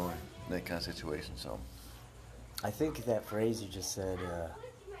 you know, that kind of situation. So I think that phrase you just said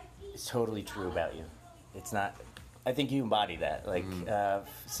is totally true about you. It's not. I think you embody that. Like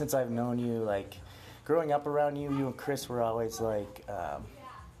since I've known you, like growing up around you, you and Chris were always like.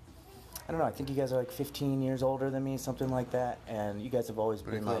 I don't know, I think you guys are like 15 years older than me, something like that. And you guys have always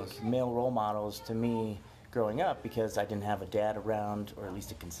Pretty been close. like male role models to me growing up because I didn't have a dad around, or at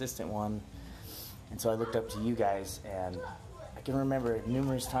least a consistent one. And so I looked up to you guys, and I can remember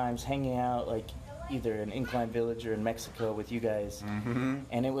numerous times hanging out like either in Incline Village or in Mexico with you guys.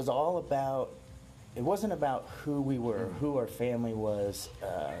 And it was all about, it wasn't about who we were, who our family was.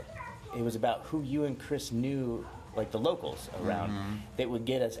 It was about who you and Chris knew, like the locals around, that would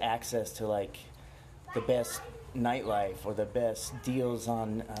get us access to like the best nightlife or the best deals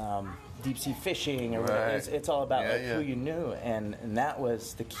on deep sea fishing or whatever. Right. It's all about Yeah, like yeah. who you knew, and that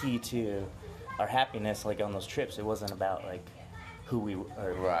was the key to our happiness. Like on those trips, it wasn't about like who we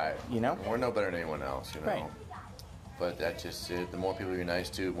were, right, you know. we're no better than anyone else, you know. Right. But that's just it. The more people you're nice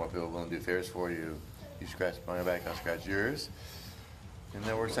to, the more people are willing to do favors for you. You scratch my back, I'll scratch yours, and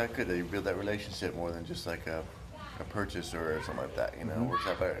that works out good. That you build that relationship more than just like a purchase or something like that. You know, it works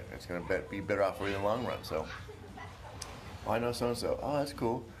out better. It's gonna be better off for you in the long run. So, oh, I know so and so. Oh, that's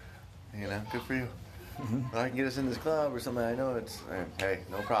cool. You know, good for you. Well, I can get us in this club or something. I know it's hey,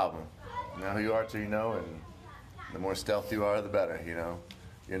 no problem. You know who you are, so you know, and the more stealth you are, the better. You know,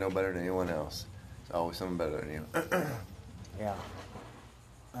 you're no better than anyone else. There's always someone better than you. Yeah.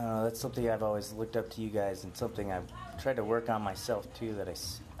 That's something I've always looked up to you guys, and something I've tried to work on myself too, that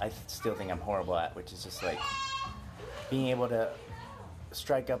I still think I'm horrible at, which is just like being able to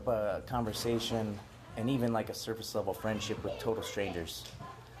strike up a conversation and even like a surface level friendship with total strangers,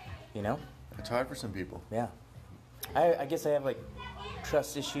 you know? It's hard for some people. Yeah. I guess I have like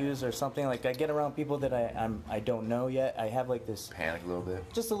trust issues or something. Like I get around people that I don't know yet. I have like this, Panic a little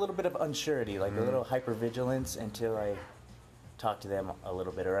bit. just a little bit of unsurety, like a little hypervigilance until I talk to them a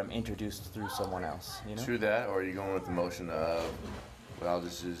little bit, or I'm introduced through someone else, you know? True that, or are you going with the motion of, well,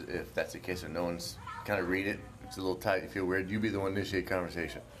 this is, if that's the case, and no one's kind of read it, it's a little tight, you feel weird, you be the one to initiate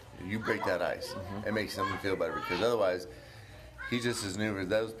conversation. You break that ice. It makes someone feel better, because otherwise, he's just as nervous,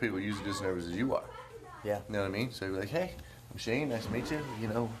 those people are usually just as nervous as you are. Yeah. You know what I mean? So you're like, hey, I'm Shane, nice to meet you. You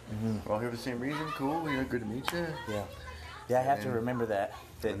know, we're all here for the same reason, cool, you know, good to meet you. Yeah. Yeah, I have to And- remember that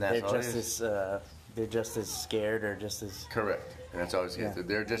and they're that's all it just as they're just as scared or just as Correct. And that's always Yeah. it.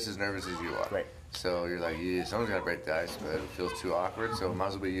 They're just as nervous as you are. Right. So you're like, yeah, someone's got to break the ice, but it feels too awkward, so it might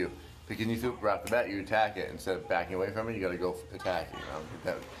as well be you. Because you feel right off the bat, you attack it. Instead of backing away from it, you got to go attack it. You know, get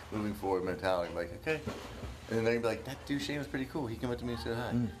that moving forward mentality. Like, okay. And then they're going to be like, that dude Shane was pretty cool. He came up to me and said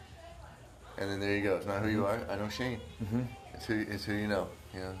hi. And then there you go. It's not who you are. I know Shane. It's who you know.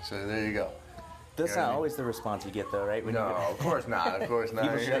 You know. So there you go. that's You know what I not mean? always the response you get though, right? When No, you of course not. Of course not.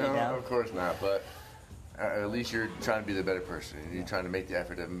 People You shut you know, down. Of course not. But at least you're trying to be the better person. You're trying to make the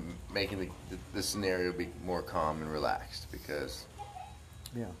effort of making the scenario be more calm and relaxed, because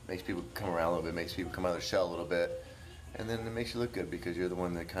yeah. it makes people come around a little bit, makes people come out of their shell a little bit, and then it makes you look good because you're the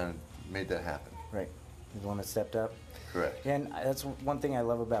one that kind of made that happen. Right. You're the one that stepped up. Correct. And that's one thing I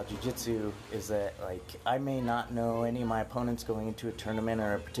love about jiu-jitsu is that, like, I may not know any of my opponents going into a tournament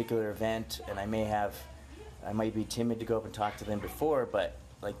or a particular event, and I might be timid to go up and talk to them before, but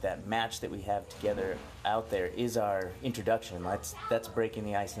like that match that we have together out there is our introduction. That's breaking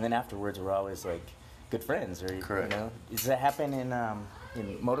the ice, and then afterwards we're always like good friends. Or Correct. You know, does that happen in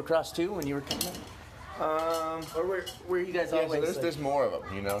motocross too when you were coming up? Or were you guys Yeah, always? so there's more of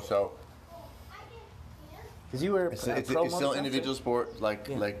them, you know. So Because you were it's pro still motocross, individual too? sport like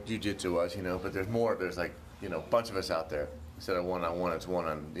Yeah. like jiu-jitsu was, you know. But there's more. There's like, you know, a bunch of us out there. Instead of one-on-one, it's one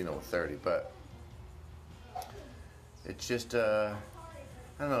on, you know, 30. But it's just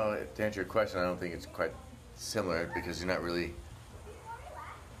I don't know. To answer your question, I don't think it's quite similar because you're not really.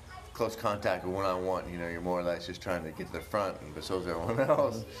 close contact or one-on-one. You know, you're more or less just trying to get to the front, but so is everyone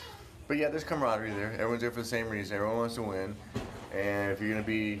else. But yeah, there's camaraderie there. Everyone's there for the same reason. Everyone wants to win. And if you're gonna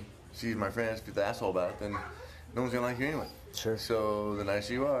be, excuse my friends, if you're the asshole about it, then no one's gonna like you anyway. Sure. So the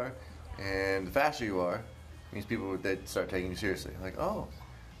nicer you are, and the faster you are, means people that start taking you seriously. Like, oh,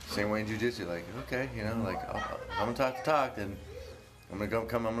 same way in jiu-jitsu. Like, okay, you know, like oh, I'm gonna talk, then I'm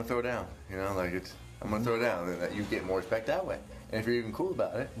gonna throw it down. You know, like I'm gonna throw it down, and that you get more respect that way. And if you're even cool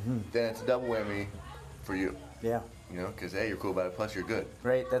about it, then it's a double whammy for you. Yeah. You know, because A, you're cool about it, plus you're good.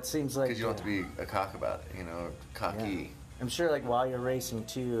 Right. That seems like. Because you don't have to be a cock about it, you know, or cocky. Yeah. I'm sure, like, while you're racing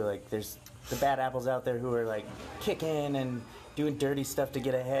too, like, there's the bad apples out there who are like kicking and doing dirty stuff to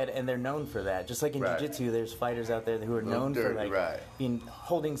get ahead, and they're known for that. Just like in Right. jiu-jitsu, there's fighters out there who are known for like right. being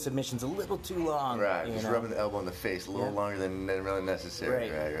holding submissions a little too long. Right, you just know? rubbing the elbow in the face a little Yeah. longer than really necessary.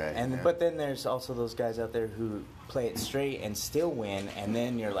 Right. And yeah. but then there's also those guys out there who play it straight and still win, and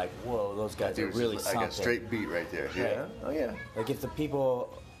then you're like, whoa, those guys are Dude, really I something. got straight beat right there. Yeah. Right. Oh yeah. Like if the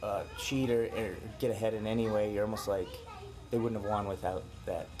people cheat or get ahead in any way, you're almost like they wouldn't have won without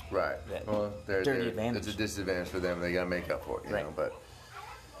that. Right. That Well, dirty advantage. It's a disadvantage for them. They got to make up for it, you Right. know. But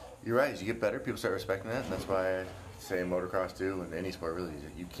you're right. As you get better, people start respecting that, and that's why I say in motocross too, and any sport really,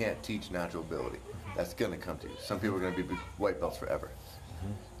 you can't teach natural ability. That's gonna come to you. Some people are gonna be white belts forever,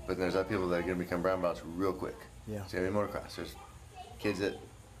 but there's other people that are gonna become brown belts real quick. Yeah. Same in motocross. There's kids that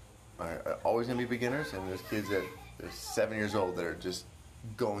are always gonna be beginners, and there's kids that are 7 years old that are just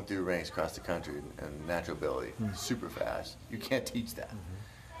going through ranks across the country and natural ability, super fast. You can't teach that.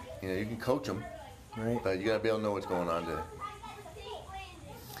 You know, you can coach them, Right. but you gotta be able to know what's going on.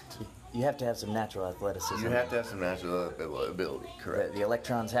 You have to have some natural athleticism. You have to have some natural ability, correct? The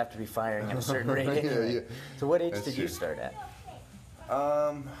electrons have to be firing at a certain rate anyway. Yeah. So what age That's did you true. start at?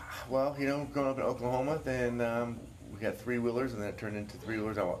 Well, you know, growing up in Oklahoma, then we got three-wheelers, and then it turned into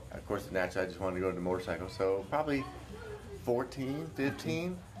three-wheelers. Of course, naturally, I just wanted to go into motorcycles, so probably 14,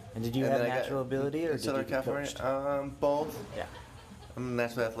 15. And did you And have then I got- natural ability, or in did you Southern get California? coached? Both. Yeah. I'm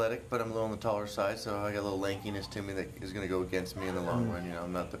naturally athletic, but I'm a little on the taller side, so I got a little lankiness to me that is going to go against me in the long run. You know,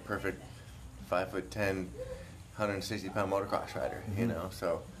 I'm not the perfect 5'10", 160-pound motocross rider. You know,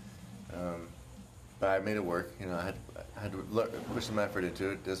 so. But I made it work. You know, I had to put some effort into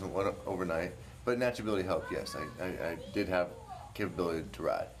it. It doesn't want overnight, but natural ability helped. Yes, I did have capability to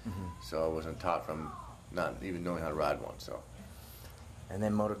ride, so I wasn't taught from not even knowing how to ride one. So. And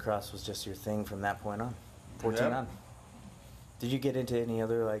then motocross was just your thing from that point on, 14 Yep. on. Did you get into any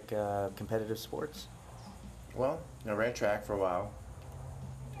other like competitive sports? Well, I ran track for a while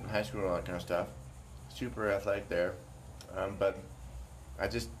in high school and all that kind of stuff. Super athletic there, but I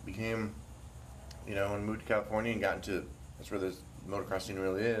just became, you know, when I moved to California and got into, that's where this motocross scene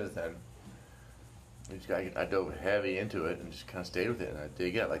really is, then I dove heavy into it and just kind of stayed with it. And I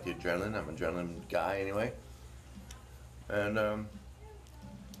dig it. I like the adrenaline. I'm an adrenaline guy anyway. And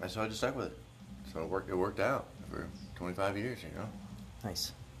so I just stuck with it. So it worked out for 25 years, you know.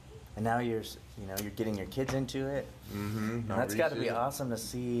 Nice. And now you're getting your kids into it. Mm-hmm. And that's got to be awesome to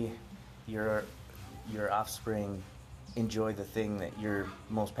see your offspring enjoy the thing that you're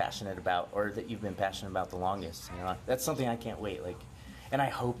most passionate about, or that you've been passionate about the longest. You know, that's something I can't wait. Like, and I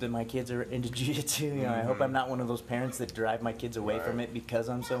hope that my kids are into jiu-jitsu. You know, I hope I'm not one of those parents that drive my kids away from it because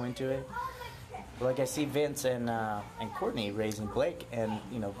I'm so into it. But like I see Vince and Courtney raising Blake, and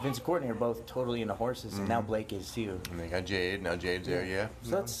you know, Vince and Courtney are both totally into horses, and now Blake is too. And they got Jade. Now Jade's there, yeah.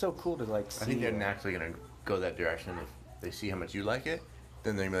 So that's so cool to like see. I think they're naturally going to go that direction. If they see how much you like it,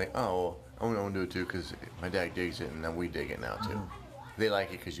 then they're going to be like, oh, well, I want to do it too because my dad digs it, and then we dig it now too. They like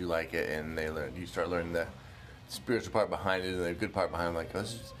it because you like it, and you start learning the spiritual part behind it and the good part behind it. Like,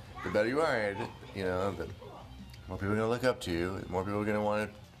 the better you are at it, you know, the more people are going to look up to you, the more people are going to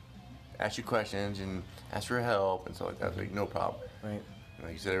want to ask you questions and ask for help and stuff like that. Like, no problem. Right.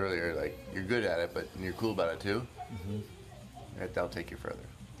 Like you said earlier, like, you're good at it, but you're cool about it too. That'll take you further.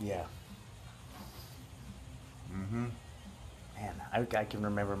 Yeah. Man, I can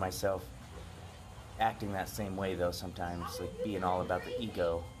remember myself acting that same way though sometimes, like being all about the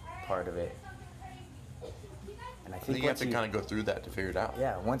ego part of it. And I I think think you have once to kind of go through that to figure it out.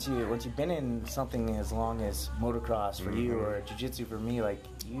 yeah, once you've been in something as long as motocross for you or jiu-jitsu for me, like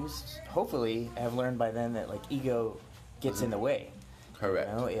you hopefully have learned by then that like ego gets in the way. Correct.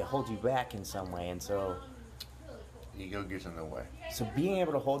 You know, it holds you back in some way, and so Ego gets in the way. being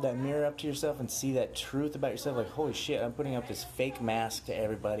able to hold that mirror up to yourself and see that truth about yourself, like holy shit, I'm putting up this fake mask to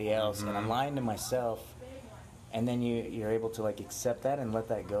everybody else, and I'm lying to myself. And then you're able to like accept that and let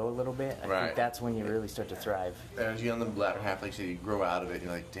that go a little bit. I Right. think that's when you really start to thrive. As you on the latter half, like you say, you grow out of it, and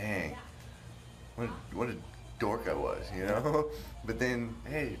you're like, dang, what a dork I was, you know. But then,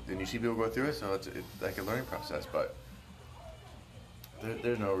 hey, then you see people go through it, so it's like a learning process. But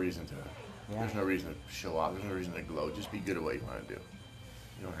there's no reason to. Yeah. There's no reason to show off. There's no reason to glow. Just be good at what you want to do.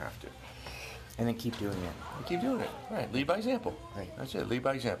 You don't have to. And then keep doing it. And keep doing it. Right. Lead by example. Right. That's it. Lead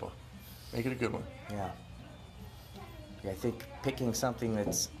by example. Make it a good one. Yeah. Yeah, I think picking something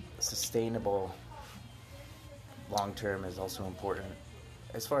that's sustainable long term is also important.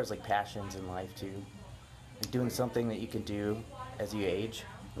 As far as like passions in life too. Like doing something that you can do as you age.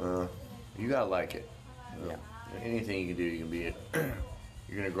 You gotta like it. Yeah. Anything you can do, you can be it.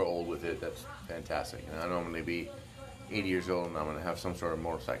 You're gonna grow old with it. That's fantastic. And I know I'm gonna be 80 years old and I'm gonna have some sort of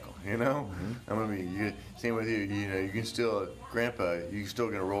motorcycle. You know, I'm gonna be same with you. You know, you can still, grandpa. You're still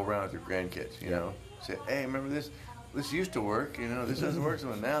gonna roll around with your grandkids. You know, say, hey, remember this? This used to work. You know, this doesn't work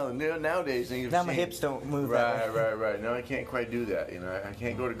so now. Nowadays things. Now my hips don't move. Right, that way. right. Now I can't quite do that. You know, I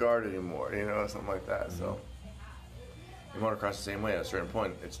can't go to guard anymore. You know, something like that. So. You motocross the same way. At a certain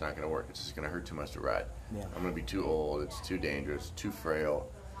point, it's not going to work. It's just going to hurt too much to ride. Yeah. I'm going to be too old. It's too dangerous. Too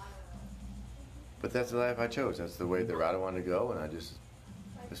frail. But that's the life I chose. That's the way the route I wanted to go, and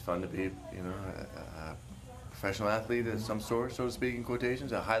it's fun to be, you know, a professional athlete of some sort, so to speak, in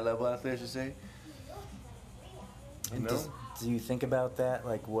quotations, a high-level athlete, I should say. You And know? do you think about that?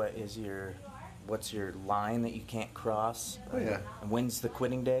 Like, what's your line that you can't cross? Oh, yeah. And when's the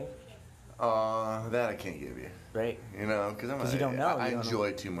quitting day? That I can't give you. Right. You know, because you don't know. I You don't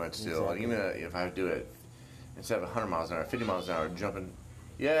enjoy know. too much still. Like, Exactly. even if I do it instead of 100 miles an hour, 50 miles an hour, jumping.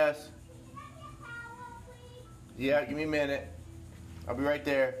 Yes. Yeah, give me a minute. I'll be right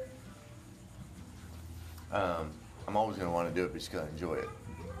there. I'm always going to want to do it because I enjoy it.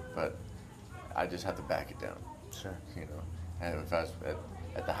 But I just have to back it down. Sure. You know, and if I was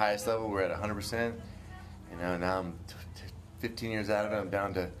at the highest level, we're at 100%. You know, now I'm 15 years out of it, I'm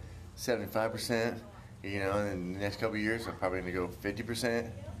down to 75%. You know, and in the next couple of years, I'm probably going to go 50%.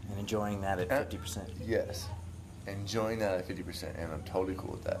 And enjoying that at 50%. Yes. Enjoying that at 50%, and I'm totally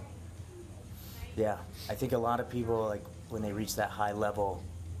cool with that. Yeah, I think a lot of people, like, when they reach that high level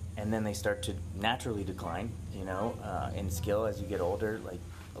and then they start to naturally decline, you know, in skill as you get older, like,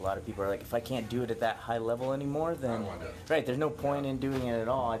 a lot of people are like, if I can't do it at that high level anymore, then, I don't wanna do it. right, there's no point in doing it at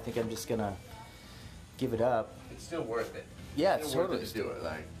all. I think I'm just going to give it up. It's still worth it. Yeah, it's it's still totally. worth it to do it.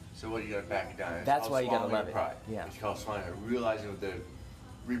 Like, so what, you got to back it down. It's That's called why you gotta swallowing love your it. pride. Yeah. It's called swallowing it. Realizing what the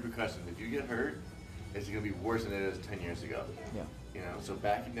repercussions. If you get hurt, it's going to be worse than it is 10 years ago. Yeah. You know, so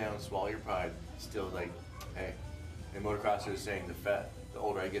back it down, swallow your pride. Still, like, hey, and motocrossers saying the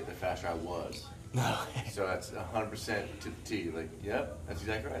older I get, the faster I was. So that's 100% to the T. Like, yep, that's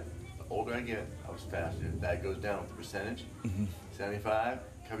exactly right. The older I get, I was faster. That goes down with the percentage. 75,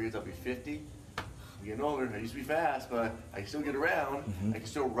 couple years I'll be 50. I'm getting older. I used to be fast, but I can still get around. I can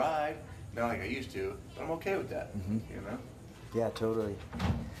still ride, not like I used to. But I'm okay with that. You know. Yeah, totally.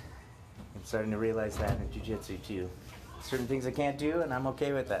 I'm starting to realize that in jiu-jitsu too. Certain things I can't do, and I'm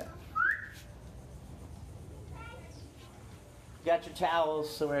okay with that. You got your towels,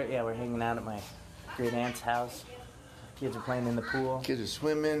 so we're hanging out at my great aunt's house. Kids are playing in the pool Kids are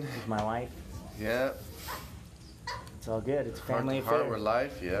swimming. with my wife. Yeah. It's all good. It's a family Heart affair. with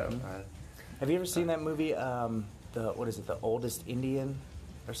life. Yeah. Have you ever seen that movie, The Oldest Indian,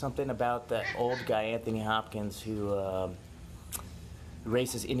 or something, about that old guy Anthony Hopkins who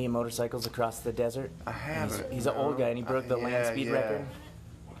races Indian motorcycles across the desert? I haven't. He's an old guy and he broke the land speed record.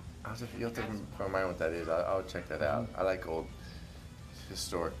 You'll have to remind me what that is. I'll check that out. I like old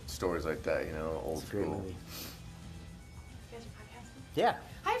historic stories like that. You know, old It's a great school. movie. You guys are podcasting? Yeah,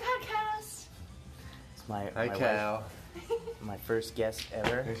 Hi, podcast. it's my Hi, my Cal. wife, my first guest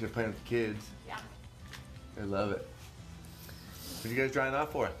ever. Thanks for playing with the kids. Yeah. I love it. What are you guys drying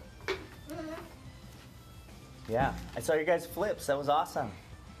off for? Yeah, I saw your guys' flips. That was awesome.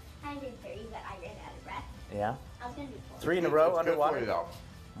 I did 3, but I ran out of breath. Yeah, I was going to do 4. 3 in a row It's good underwater. for you, though.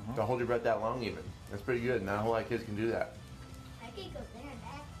 Don't hold your breath that long, even. That's pretty good. Not a whole lot of kids can do that. I can go there and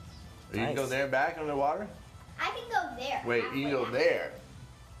back. You can go Nice. there and back underwater? I can go there. Wait, you can go halfway there.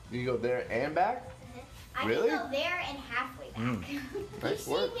 You can go there and back? back. I Really? can go there and halfway back. Nice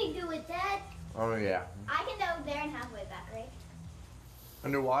you work. see me do it, Dad? Oh yeah. I can go there and halfway back, right?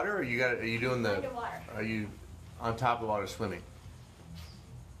 Underwater, or are you doing the? Underwater. Are you on top of water swimming?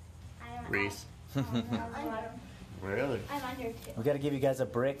 I'm Reese. under. Really? I'm under too. We got to give you guys a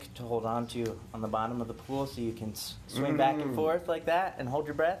brick to hold on to on the bottom of the pool so you can swing back and forth like that and hold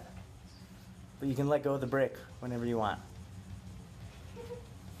your breath. But you can let go of the brick whenever you want.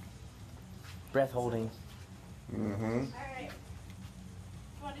 Breath holding. Mm-hmm. Alright.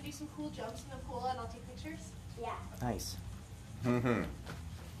 You want to do some cool jumps in the pool and I'll take pictures? Yeah. Nice. Mm-hmm.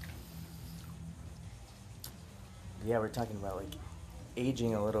 yeah, we're talking about like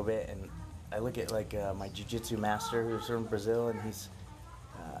aging a little bit, and I look at like my jiu-jitsu master who's from Brazil, and he's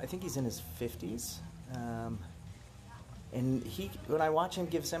I think he's in his 50s, and when I watch him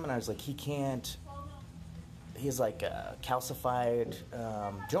give seminars, like he has like calcified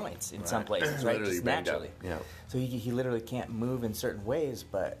joints in some places, right? Literally Just banged up. naturally. Yeah. So he literally can't move in certain ways,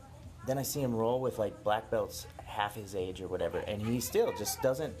 but then I see him roll with like black belts half his age or whatever, and he still just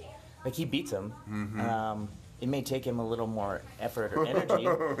doesn't, like he beats them. Mm-hmm. It may take him a little more effort or energy,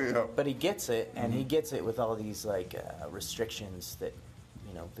 Yeah. but he gets it, and he gets it with all these like restrictions that,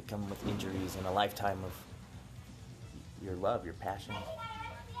 you know, that come with injuries and a lifetime of your love, your passion.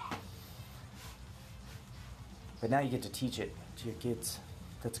 But now you get to teach it to your kids.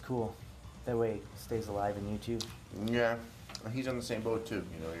 That's cool. That way it stays alive in you too. Yeah, he's on the same boat too.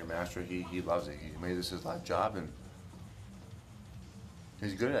 You know, your master, he loves it. He made this his life job, and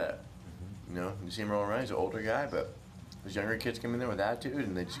he's good at it. You know, you see him rolling around. He's an older guy, but those younger kids come in there with attitude,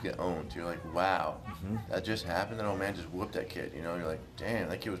 and they just get owned. You're like, wow, that just happened. That old man just whooped that kid. You know, you're like, damn,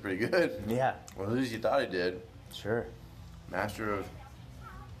 that kid was pretty good. Yeah, Well, at least you thought he did. sure. Master of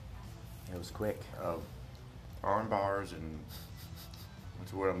It was quick. arm bars and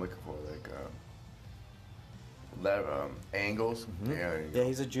what's the word I'm looking for? Like angles. Yeah, there you Yeah, go.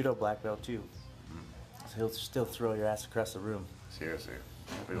 he's a judo black belt too. So he'll still throw your ass across the room. Seriously,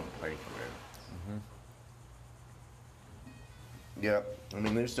 we don't play for it. Yeah, I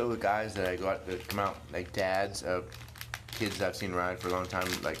mean, there's still the guys that I got that come out, like dads of kids that I've seen ride for a long time.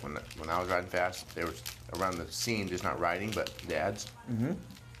 Like when I was riding fast, they were around the scene, just not riding, but dads.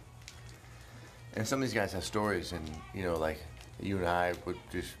 And some of these guys have stories, and you know, like you and I would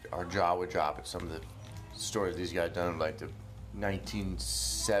just our jaw would drop at some of the stories these guys done, like the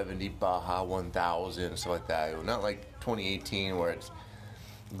 1970 Baja 1000 and stuff like that. Not like 2018 where it's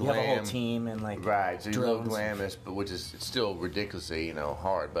You have a whole glam. team and like Right, so you look drones. glamorous, but which is it's still ridiculously, you know,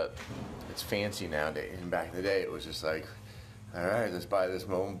 hard, but it's fancy nowadays. And back in the day, it was just like, all right, let's buy this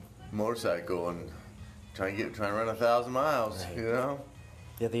motorcycle and try and run 1,000 miles, Right. you know?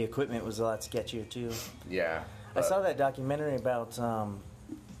 Yeah, the equipment was a lot sketchier too. Yeah. I saw that documentary about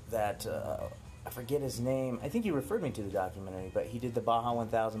that. I forget his name. I think you referred me to the documentary, but he did the Baja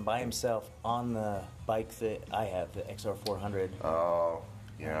 1000 by himself on the bike that I have, the XR400. Oh,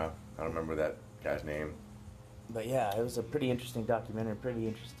 yeah. I don't remember that guy's name. But yeah, it was a pretty interesting documentary, pretty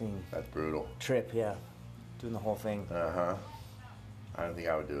interesting That's brutal. trip. Yeah, doing the whole thing. Uh-huh. I don't think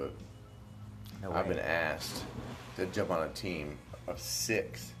I would do it. No I've way. been asked to jump on a team of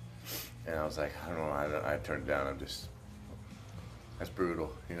 6, and I was like, I don't know. I turned it down. That's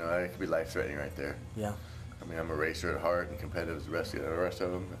brutal. You know, that could be life-threatening right there. Yeah. I mean, I'm a racer at heart and competitive as the rest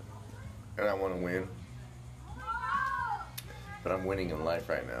of them, and I want to win. But I'm winning in life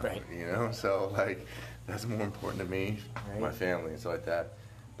right now. Right. You know, so like that's more important to me, Right. my family, and stuff like that.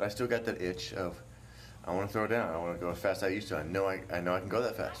 But I still got that itch of I want to throw down. I want to go as fast as I used to. I know I can go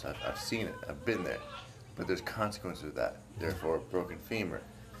that fast. I've seen it. I've been there. But there's consequences of that. Therefore, broken femur,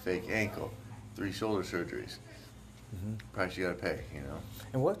 fake ankle, 3 shoulder surgeries. Price you gotta pay, you know.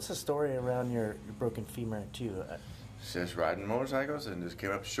 And what's the story around your broken femur too? Just riding motorcycles and just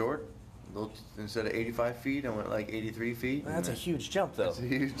came up short. Instead of 85 feet, I went like 83 feet. That's a and huge jump though. That's a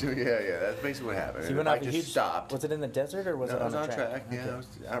huge, yeah. That's basically what happened. So you And went the off bike a just huge. stopped. Was it in the desert or was No, it I on was the on track. Yeah, Okay. I was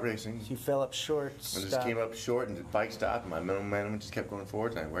out racing. So you fell up short. I just stopped. came up short and the bike stopped, and my momentum just kept going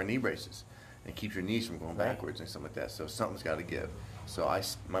forwards, and I wear knee braces. And it keeps your knees from going Right. backwards and stuff like that, so something's got to give. So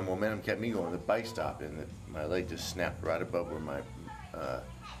my momentum kept me going, the bike stopped, and my leg just snapped right above where my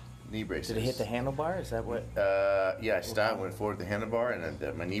knee braces. Did it hit the handlebar? Is that what? Yeah, I stopped, went forward with the handlebar, and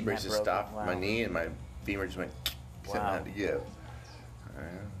then my knee braces broke it. stopped Wow. my knee, and my femur just went, something Wow. had to give.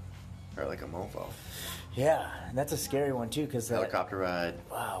 Felt like a mofo. Yeah, and that's a scary one too, because Helicopter ride.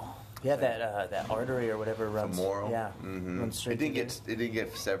 Wow. Yeah, that artery or whatever runs. Femoral. Yeah. Mm-hmm. Runs straight. It didn't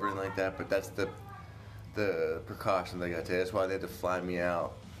get severed like that, but that's the precaution they got to take. That's why they had to fly me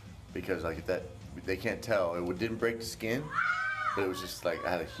out, because like that they can't tell. It didn't break the skin, but it was just like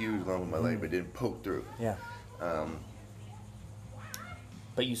I had a huge lump on my leg, but it didn't poke through. Yeah.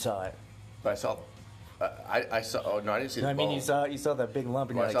 But you saw it. But I saw. I saw. Oh no, I didn't see No, the I mean, bone. you saw that big lump,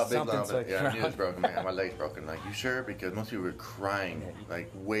 and Well, I you're saw like, a big lump. something's like Yeah, I knew it was wrong. broken. Man, my leg's broken. Like, you sure? Because most people were crying,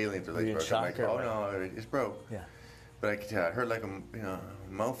 like wailing if their Were you legs in broken. I'm like, shock oh or no, it's broke. Yeah. But I could tell, I heard like a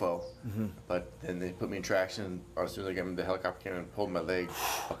mofo. Mm-hmm. But then they put me in traction. As soon as I got in the helicopter came and pulled my leg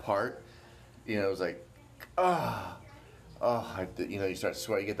apart, you know, it was like, ah. you start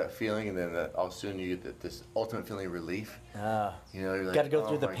sweating, you get that feeling, and then all of a sudden you get this ultimate feeling of relief. You're like, got to go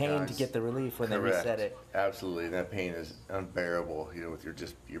through oh the my pain God, to get the relief when correct. they reset it. Absolutely, and that pain is unbearable. With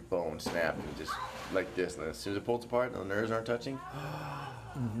your bone snapped and just like this, and then as soon as it pulls apart, and the nerves aren't touching.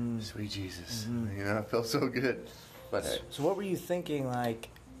 Sweet Jesus, it feels so good. But hey, So what were you thinking, like,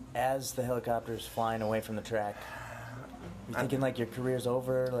 as the helicopter's flying away from the track? You thinking like your career's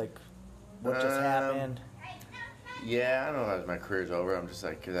over, like what just happened? yeah, I don't know if my career's over. I'm just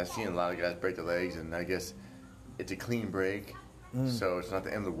like, because I've seen a lot of guys break their legs, and I guess it's a clean break, so it's not the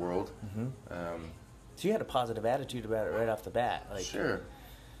end of the world. So you had a positive attitude about it right off the bat, like Sure.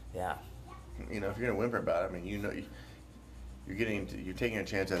 yeah. If you're gonna whimper about it, I mean, you're taking a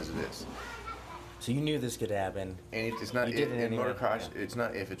chance as it is. So you knew this could happen. And it's not You did it in anyway, motocross. yeah. It's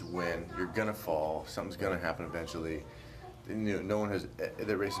not if, it's when. You're gonna fall. Something's gonna happen eventually. No one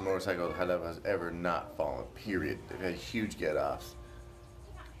that races a motorcycle at high level has ever not fallen. Period. They've had huge get-offs.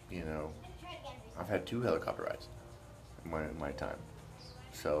 I've had 2 helicopter rides in my time.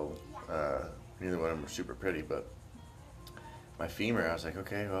 So neither one of them were super pretty, but my femur, I was like,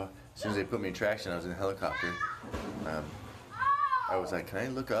 okay, well, as soon as they put me in traction, I was in a helicopter. I was like, can I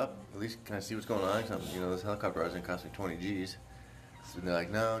look up? At least can I see what's going on? This helicopter ride was going to cost me 20 G's. So they're like,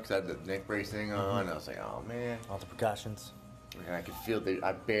 no, because I had the neck brace thing on. I was like, oh, man. All the precautions. And I could feel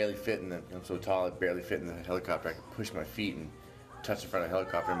I barely fit I'm so tall, I barely fit in the helicopter. I could push my feet and touch the front of the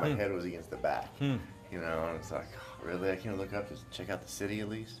helicopter, and my head was against the back. And it's like, oh, really? I can't look up to check out the city at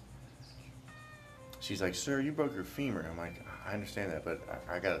least? She's like, sir, you broke your femur. I'm like, I understand that, but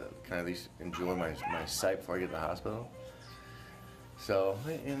I got to kind of at least enjoy my sight before I get to the hospital. So,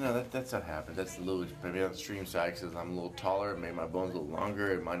 that's what happens. That's a little, maybe on the extreme side, because I'm a little taller, maybe my bone's a little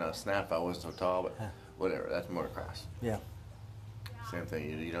longer. It might not snap if I wasn't so tall, but whatever. That's motocross. Yeah. Same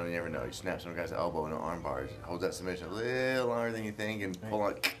thing. You don't never know. You snap some guy's elbow in the arm bars, hold that submission a little longer than you think, and pull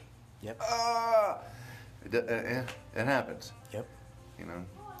on. Yep. It happens. Yep.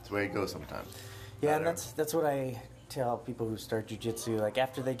 It's the way it goes sometimes. Yeah, and that's what I tell people who start jiu-jitsu. Like,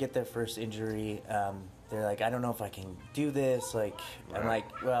 after they get their first injury, they're like, I don't know if I can do this. Like, I'm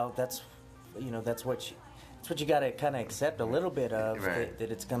like, well, that's what you got to kind of accept a little bit of, that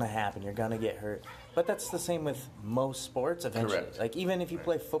it's going to happen. You're going to get hurt. But that's the same with most sports eventually. Correct. Like, even if you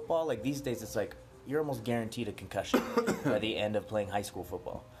play football, like these days, it's like you're almost guaranteed a concussion by the end of playing high school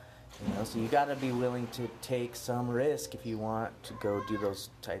football. So you got to be willing to take some risk if you want to go do those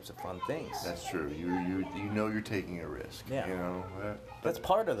types of fun things. That's true. You're taking a risk. Yeah. But That's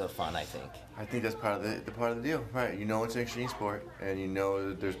part of the fun, I think. I think that's part of the deal, right? It's an extreme sport, and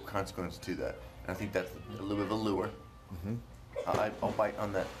that there's consequences to that. And I think that's a little bit of a lure. I'll bite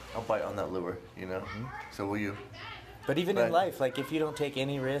on that. I'll bite on that lure. So will you. But even in life, like, if you don't take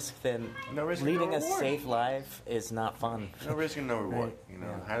any risk, then No risk and no leading a reward. safe life is not fun. No risk and no reward.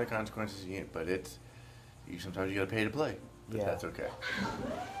 Right. Higher the consequences you get, but sometimes you got to pay to play. But Yeah. that's okay.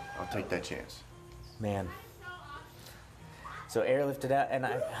 I'll take that chance. Man. So airlifted out, and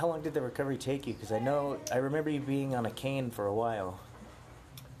how long did the recovery take you? Because I remember you being on a cane for a while.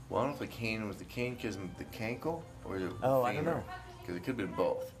 Well, I don't know if the cane was the cane because of the cankle or the I don't know. Because it could have been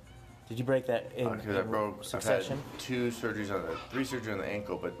both. Did you break that in, Because I broke. succession? I've had 3 surgeries on the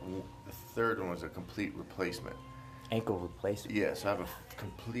ankle, but the third one was a complete replacement. Ankle replacement. Yeah, so I have a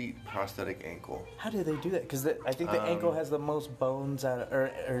complete prosthetic ankle. How do they do that? Because I think the ankle has the most bones out of,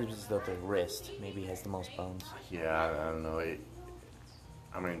 or is the wrist maybe has the most bones. Yeah, I don't know.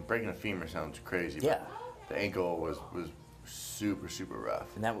 Breaking a femur sounds crazy. Yeah. But the ankle was super, super rough.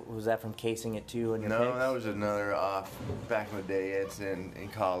 And was that from casing it too on your No, pegs? that was another off back in the day. It's in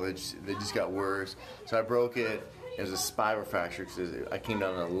college. They just got worse. So I broke it. It was a spiral fracture because I came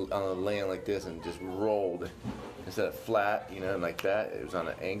down on a land like this and just rolled. Instead of flat, and like that, it was on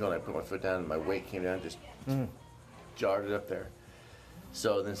an angle, and I put my foot down, and my weight came down, just jarred it up there.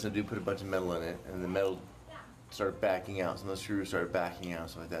 So then some dude put a bunch of metal in it, and the metal started backing out. Some of the screws started backing out,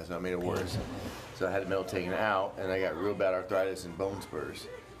 stuff like that. So I made it worse. So I had the metal taken out, and I got real bad arthritis and bone spurs.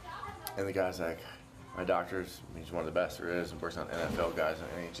 And the guy's like, my doctor's, he's one of the best there is, and works on NFL guys,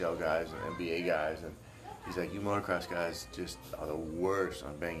 and NHL guys, and NBA guys, and he's like, you motocross guys just are the worst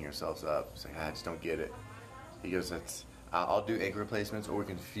on banging yourselves up. It's like, I just don't get it. He goes, I'll do ankle replacements, or we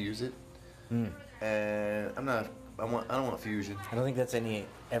can fuse it. And I don't want fusion. I don't think that's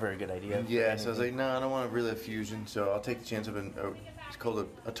ever a good idea. Yeah, so I was like, no, I don't want really a fusion, so I'll take the chance of it's called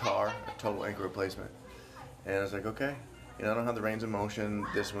a TAR, a total ankle replacement. And I was like, okay, I don't have the range of motion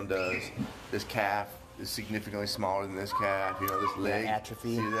this one does. This calf is significantly smaller than this calf, this leg.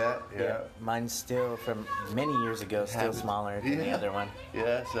 Atrophy. See that? Yeah. Mine's still from many years ago, still Happens. smaller than the other one.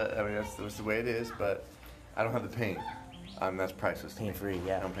 Yeah, so that's the way it is, but I don't have the pain. That's priceless to me. Pain-free,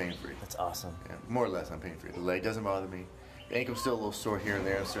 yeah. I'm pain-free. That's awesome. Yeah, more or less, I'm pain-free. The leg doesn't bother me. The ankle's still a little sore here and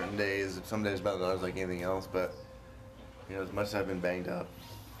there on certain days. Some days better than others, like anything else. But you know, as much as I've been banged up,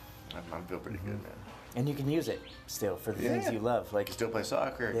 I feel pretty good, man. And you can use it still for the things you love, I like can still play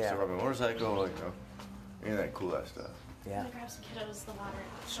soccer. I can still ride my motorcycle. Like, you know, any of that cool ass stuff. yeah. I'm gonna grab some kiddos the water.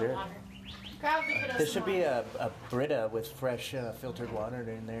 Sure. The water. Grab the kiddos There some should be water. a Brita with fresh filtered water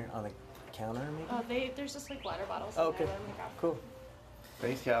in there on the counter, maybe. Oh, there's just like water bottles. Oh, in there okay, that I'm gonna grab. cool.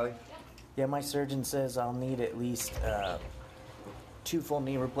 Thanks, Callie. Yeah, my surgeon says I'll need at least 2 full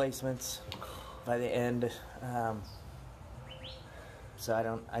knee replacements by the end.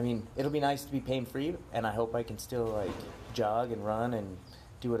 So I mean, it'll be nice to be pain-free, and I hope I can still, like, jog and run and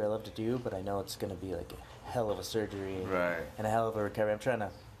do what I love to do, but I know it's going to be, like, a hell of a surgery Right. and a hell of a recovery. I'm trying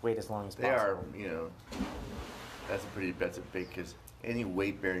to wait as long as They are, possible. you know, that's a big, because any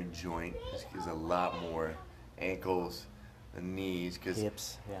weight-bearing joint is a lot more. Ankles, the knees, because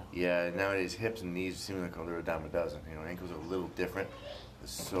Hips, yeah. yeah, nowadays hips and knees seem like they're a dime a dozen. You know, ankles are a little different. There's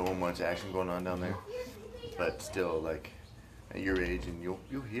so much action going on down there, but still, like at your age, and you'll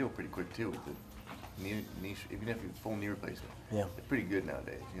heal pretty quick too with the knee, even if you have full knee replacement. Yeah. It's pretty good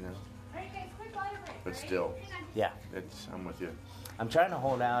nowadays, you know. Alright, guys, quick water break. But still, Yeah. I'm with you. I'm trying to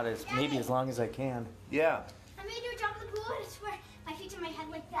hold out as long as I can. Yeah. I'm gonna do a jump in the pool and I swear my feet to my head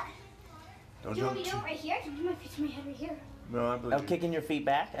like that. Don't Do you want me jump to do it too. right here? Can I do my feet to my head right here? No, I believe Oh, you. kicking your feet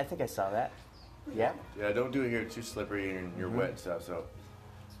back? I think I saw that. Yeah. Yeah, don't do it here. It's too slippery and you're wet and stuff. So,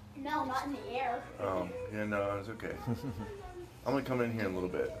 No, not in the air. yeah, no, it's okay. I'm gonna come in here in a little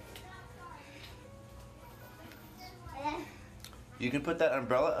bit. And then, You can put that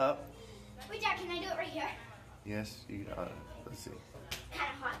umbrella up. wait, Dad, can I do it right here? Yes, you. Let's see. It's kind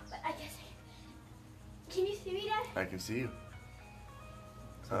of hot, but I guess I can. Can you see me, Dad? I can see you.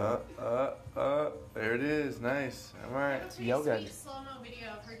 There it is. Nice. All right. It's a yoga. sweet slow-mo video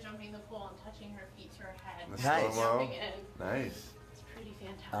of her jumping in the pool and touching her feet to her head. The Nice. slow-mo. Jumping in. Nice. It's pretty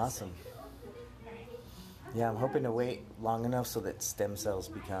fantastic. Awesome. Yeah, I'm hoping to wait long enough so that stem cells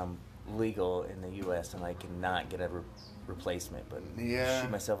become legal in the U.S. and I cannot get a replacement. But Yeah.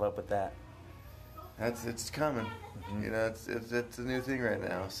 shoot myself up with that. It's coming. You know, it's a new thing right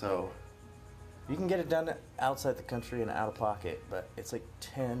now. So You can get it done outside the country and out of pocket, but it's like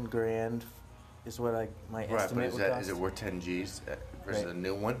 10 grand is what my right, but estimate would cost. is it worth 10 G's versus Right. a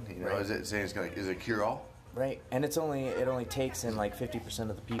new one? You know, Right. is it saying is it cure all? Right, and it only takes in like 50%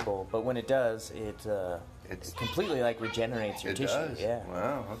 of the people, but when it does, it It's completely like regenerates your it tissue. does. Yeah.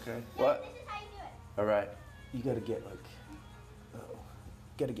 Wow. Okay. What? This is how you do it. All right. You gotta get like,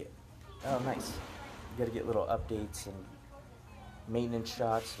 nice. You gotta get little updates and maintenance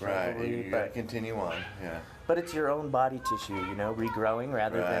shots. Right. probably, You gotta continue on. Yeah. but it's your own body tissue, regrowing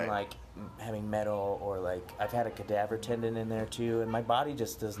rather Right. than like having metal or like I've had a cadaver tendon in there too, and my body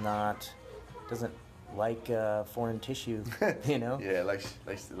just doesn't like foreign tissue, Yeah,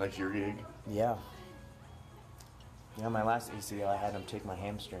 like your gig. Yeah. Yeah, my last ACL, I had him take my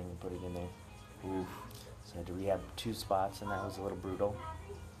hamstring and put it in there. Oof. So I had to rehab 2 spots, and that was a little brutal.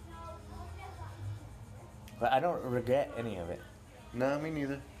 But I don't regret any of it. No, me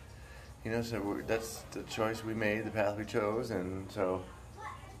neither. You know, so that's the choice we made, the path we chose, and so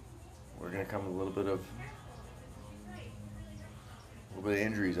we're gonna come with a little bit of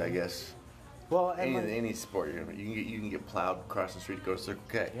injuries, I guess. Well, and Any sport, you can get plowed across the street to go to Circle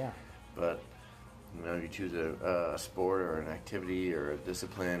K. yeah, But you choose a sport or an activity or a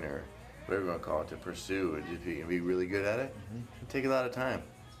discipline or whatever you want to call it to pursue, and if you can be really good at it, it'll take a lot of time,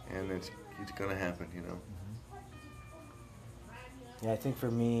 and it's gonna happen. yeah. I think for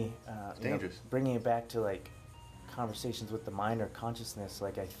me, dangerous. bringing it back to like conversations with the mind or consciousness,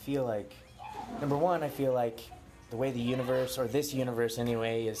 like I feel like, number one, I feel like the way the universe, or this universe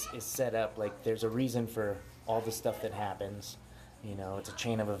anyway, is set up, like there's a reason for all the stuff that happens. It's a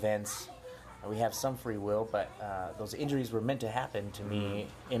chain of events. We have some free will, but those injuries were meant to happen to me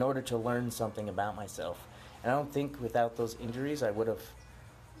in order to learn something about myself. And I don't think without those injuries I would have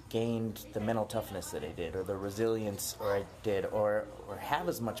gained the mental toughness that I did, or the resilience I did, or have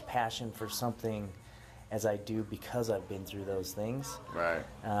as much passion for something as I do because I've been through those things. Right.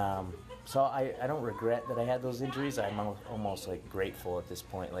 So I don't regret that I had those injuries. I'm almost like grateful at this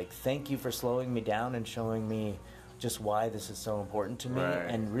point. Like, thank you for slowing me down and showing me just why this is so important to me, Right.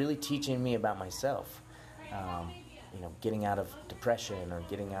 and really teaching me about myself. Getting out of depression or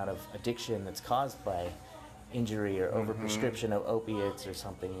getting out of addiction that's caused by injury or overprescription of opiates or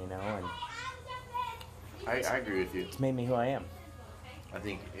something, and I agree with you. it's made me who I am. I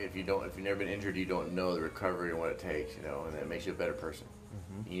think if you've never been injured, you don't know the recovery and what it takes, and that makes you a better person.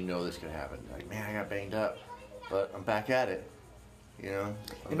 You know this could happen. Like, man, I got banged up. but I'm back at it. You know, I'm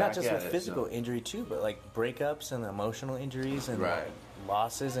And not back just at with it, physical so- injury too, but like breakups and emotional injuries and Right.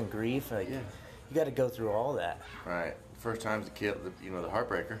 losses and grief. Like Yeah. you got to go through all that. Right. First time's the kill, the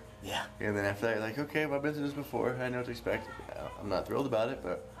heartbreaker. Yeah. And then after that, you're like, okay, well, I've been through this before. I know what to expect. I'm not thrilled about it,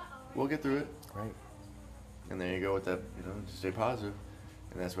 but we'll get through it. Right. And there you go with that, just stay positive.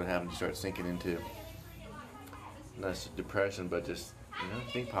 And that's what happens. You start sinking into not just depression, but just,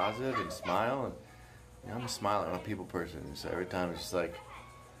 think positive and smile. And I'm a smiler. I'm a people person. And so every time it's just like,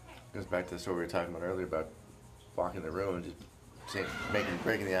 goes back to the story we were talking about earlier about walking in the room and just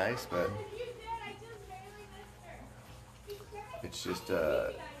breaking the ice. But it's just,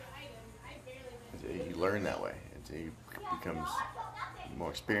 you learn that way. It becomes more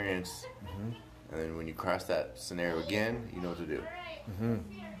experienced. And then when you cross that scenario again, you know what to do.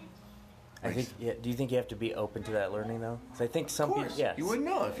 I think. Yeah. Do you think you have to be open to that learning though? 'Cause I think some Of people. course. Yeah. You wouldn't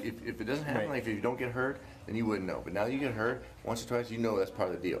know if it doesn't happen. Right. Like if you don't get hurt, then you wouldn't know. But now that you get hurt once or twice, you know that's part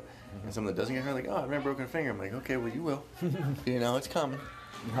of the deal. And someone that doesn't get hurt, like, oh, I've never broken a finger. I'm like, okay, well, you will. It's coming.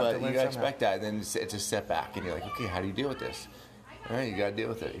 have to But learn you gotta somehow. expect that. And then it's a setback, and you're like, okay, how do you deal with this? All right, you gotta deal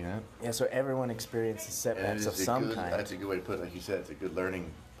with it. Yeah. So everyone experiences And setbacks of some kind. That's a good way to put it. Like you said, it's a good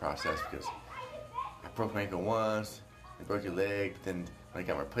learning process because I broke my ankle once, I broke your leg, but then when I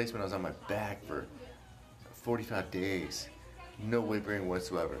got my replacement, I was on my back for 45 days. No weight bearing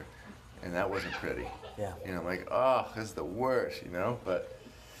whatsoever. And that wasn't pretty. Yeah. I'm like, oh, this is the worst, But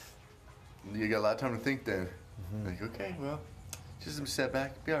you got a lot of time to think then. Like, okay, well, just some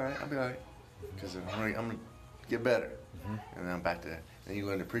setback. Be all right. I'll be all right. Because I'm gonna get better. And then I'm back to, and you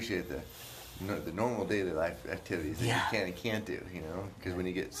learn to appreciate the normal daily life activities that you can and can't do, Because when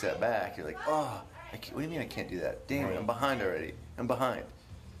you get set back, you're like, oh, what do you mean I can't do that? Damn it, I'm behind already. I'm behind.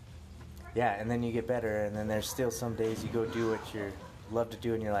 Yeah, and then you get better, and then there's still some days you go do what you love to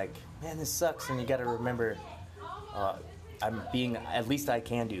do, and you're like, man, this sucks, and you got to remember, at least I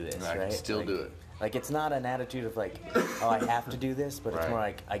can do this, I right? can still do it. Like, it's not an attitude of like, oh, I have to do this, but it's Right. more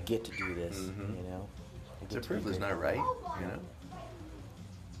like, I get to do this, I It's a get to be privilege, great. not right,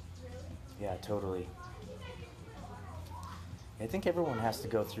 Yeah, totally. I think everyone has to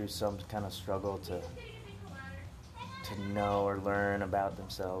go through some kind of struggle to know or learn about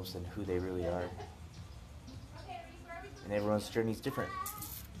themselves and who they really are. And everyone's journey is different,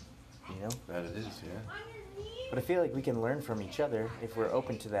 That it is, yeah. But I feel like we can learn from each other if we're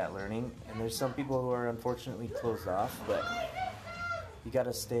open to that learning. And there's some people who are unfortunately closed off, but you got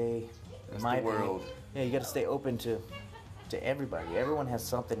to stay. That's in my the opinion, world. Yeah, you got to stay open to everybody. Everyone has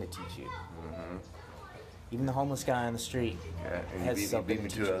something to teach you. Even the homeless guy on the street Yeah, and has you something beat me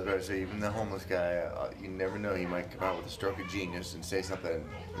to to teach it. I was you. about to say, even the homeless guy, you never know. He might come out with a stroke of genius and say something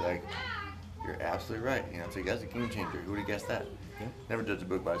like, you're absolutely right. So you guys are a game changer. Who would have guessed that? Yeah. Never judge a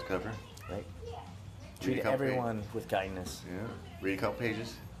book by its cover. Right? Read a Treat couple everyone with kindness. Yeah. Read a couple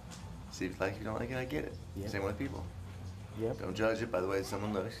pages. See if you like it. If you don't like it, I get it. Yeah. Same with people. Yep. Don't judge it by the way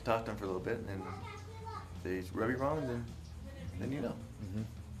someone looks. Talk to them for a little bit, and if they rub you wrong, then you know.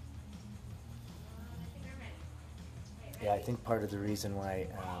 Yeah, I think part of the reason why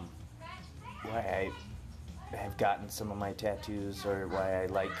I have gotten some of my tattoos, or why I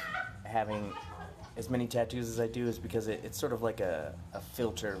like having as many tattoos as I do, is because it's sort of like a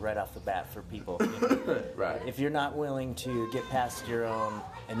filter right off the bat for people. Right. If you're not willing to get past your own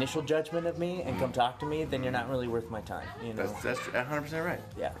initial judgment of me and come talk to me, then you're not really worth my time. That's 100% right.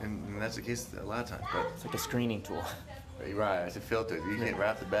 Yeah. And that's the case a lot of times. But It's like a screening tool. you're right. It's a filter. You can't right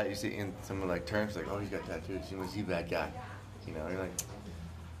off the bat. You see in someone like terms like, oh, he's got tattoos. He must be a bad guy. You're like.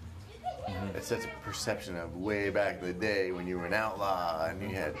 It sets a perception of way back in the day when you were an outlaw and you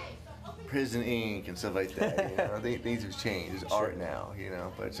had prison ink and stuff like that. Things have changed. It's art now.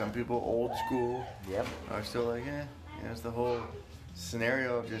 But some people, old school, Yep. are still like, it's the whole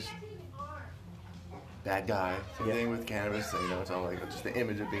scenario of just bad guy. Same Yep. thing with cannabis. It's all like just the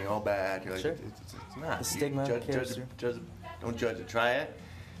image of being all bad. You're like, Sure. it's not. The stigma You carries through. don't judge it. Try it.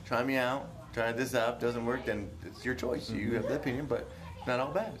 Try me out. Try this out. Doesn't work, then it's your choice. You have the opinion, but it's not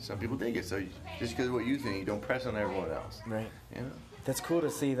all bad. Some people dig it. So just because of what you think, you don't press on everyone else. Right. You know? That's cool to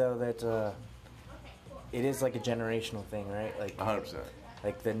see, though, that it is like a generational thing, right? Like 100%.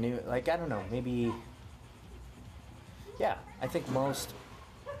 like the new, like, I don't know, maybe, yeah, I think most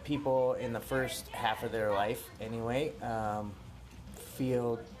people in the first half of their life anyway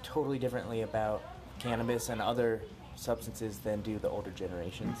feel totally differently about cannabis and other substances than do the older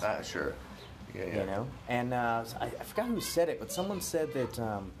generations. Sure. Yeah. You know, and I forgot who said it, but someone said that,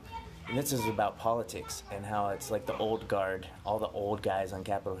 and this is about politics and how it's like the old guard, all the old guys on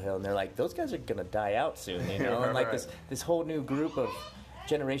Capitol Hill, and they're like, those guys are gonna die out soon, you know, and like Right. this whole new group of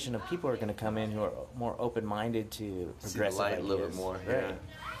generation of people are going to come in who are more open-minded to See the progressive light ideas. a little bit more. Right. Yeah.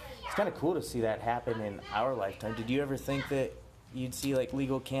 It's kind of cool to see that happen in our lifetime. Did you ever think that you'd see like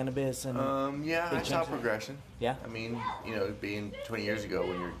legal cannabis and Yeah, I big saw changes? progression. Yeah? I mean, you know, being 20 years ago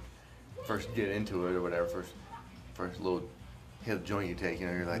when you first get into it or whatever, first little hit of joint you take, you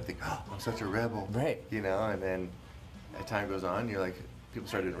know, you're like, oh, I'm such a rebel. Right. You know, and then as time goes on, you're like, people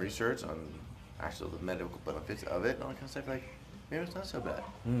start doing research on actual the medical benefits of it and all that kind of stuff. Like, maybe it's not so bad.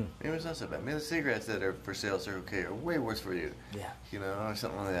 Maybe it's not so bad. Maybe the cigarettes that are for sale, Circle K, are way worse for you. Yeah. You know, or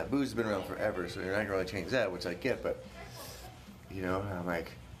something like that. Booze has been around forever, so you're not going to change that, which I get, but, you know, I'm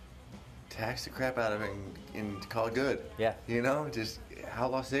like, tax the crap out of it and call it good. Yeah. You know, just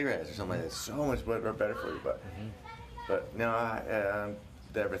outlaw cigarettes or something like that. So much better for you. But now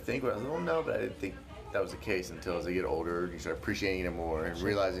did I ever think about it? Well, no, but I didn't think that was the case until as I get older, you start appreciating it more and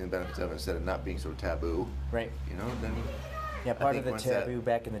realizing the benefits of it instead of not being so taboo. Right. You know, then Yeah, part of think the once that- taboo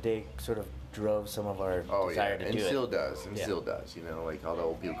back in the day sort of drove some of our desire to and do still it. does, Yeah. still does. You know, like all the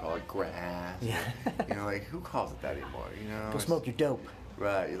old people call it grass. Yeah. You know, like who calls it that anymore? You know, Go it's- smoke your dope.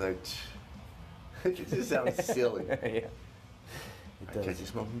 Right. You're like, it just sounds silly. Yeah. It I does. catch you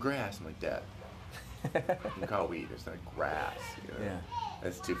smoking grass. I'm like, Dad, you can call it weed. It's not grass. You know? Yeah.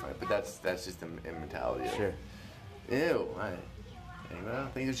 That's too funny. But that's just the mentality. Of, Sure. Ew. Well,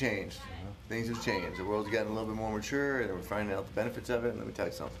 things have changed. Things have changed. The world's gotten a little bit more mature, and we're finding out the benefits of it. And let me tell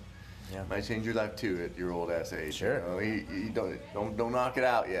you something. Yeah. Might change your life too at your old ass age. Sure. You know? You don't knock it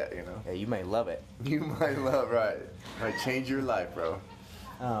out yet. You know. Yeah, you may love it. You might love right. Might change your life, bro.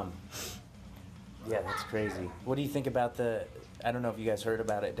 Yeah, that's crazy. What do you think about I don't know if you guys heard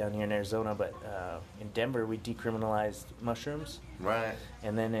about it down here in Arizona, but in Denver we decriminalized mushrooms. Right.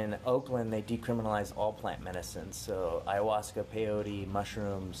 And then in Oakland they decriminalized all plant medicines. So ayahuasca, peyote,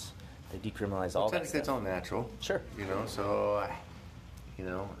 mushrooms, they decriminalized all that Technically, it's stuff. all natural. Sure. You know, so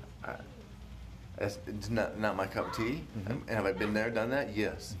it's not my cup of tea. And have I been there, done that?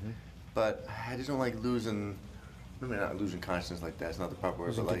 Yes. But I just don't like losing. Maybe not losing consciousness like that. It's not the proper word.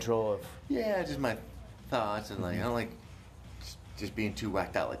 Losing But like, control of... yeah, just my thoughts and like I don't like just being too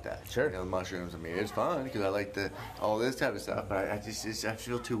whacked out like that. Sure. You know, mushrooms. I mean, it's fun because I like all this type of stuff. But I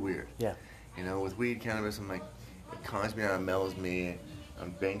feel too weird. Yeah. You know, with weed, cannabis, I'm like, it calms me down, it mellows me.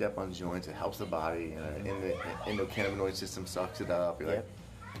 I'm banged up on joints. It helps the body. And the endocannabinoid system sucks it up. You're like,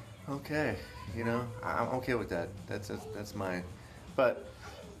 okay, you know, I'm okay with that. That's mine. But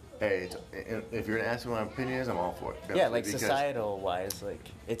hey, if you're gonna ask me what my opinion is, I'm all for it. Yeah, like Because- societal wise, like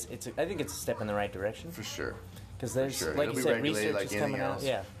I think it's a step in the right direction. For sure. Because For there's, sure. like It'll you be said, regulated research like is anything coming out. else.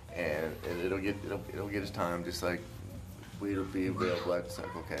 Yeah. And it'll get its time, just like weed will be available at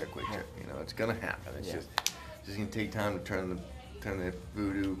Circle K or Quick Trip. You know, it's gonna happen. It's just gonna take time to turn the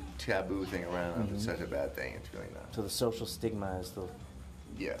voodoo taboo thing around. It's such a bad thing. It's really not. So the social stigma is the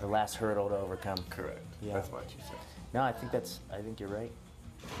Yeah. last hurdle to overcome. Correct. Yeah. That's what you said. No, I think you're right.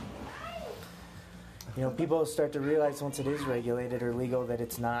 You know, people start to realize once it is regulated or legal that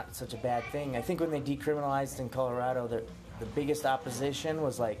it's not such a bad thing. I think when they decriminalized in Colorado, the biggest opposition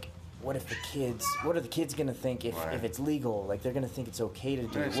was like, what are the kids going to think if it's legal? Like, they're going to think it's okay to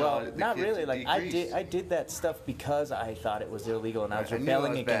do. Right, so Well, the not kids really. Like, I decreased. did that stuff because I thought it was illegal and I was Right, I knew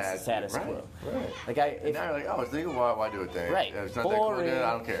rebelling it was against bad. the status Right, quo. right. Like, And now you're like, oh, it's legal. Why do it then? Right. It's not that cool. Boring. Dude.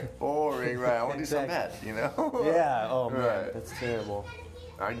 I don't care. Boring. Right. I want to do something bad. Exactly. You know. Yeah. Oh man, Right. that's terrible.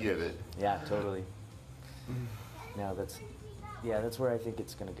 I get it. Yeah, totally. No, that's where I think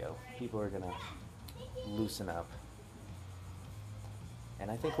it's gonna go. People are gonna loosen up,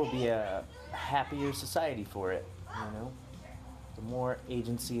 and I think we'll be a happier society for it. You know, the more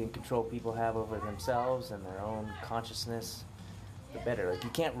agency and control people have over themselves and their own consciousness, the better. Like, you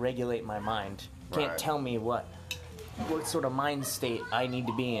can't regulate my mind. You can't Right. tell me what sort of mind state I need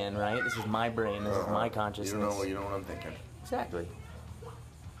to be in. Right? This is my brain. This is my consciousness. You don't know what I'm thinking. Exactly.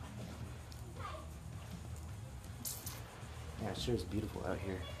 Yeah, it sure is beautiful out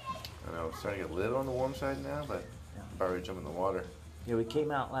here. I know it's starting to get a little on the warm side now, but I'm already jumping in the water. Yeah, we came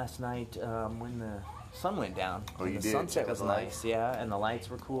out last night when the sun went down. Oh, and you the did? sunset Check out was the nice, lights? yeah, and the lights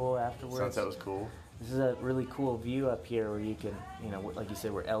were cool afterwards. Sunset was cool. This is a really cool view up here where you can, like you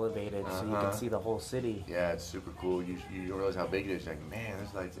said, we're elevated, so you can see the whole city. Yeah, it's super cool. You don't realize how big it is. You're like, man,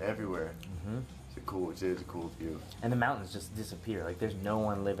 there's lights everywhere. It is a cool view. And the mountains just disappear. Like, there's no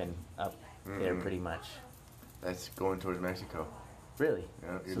one living up there pretty much. That's going towards Mexico. Really?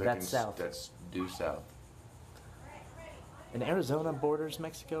 Yeah, you're So looking that's south. That's due south. And Arizona borders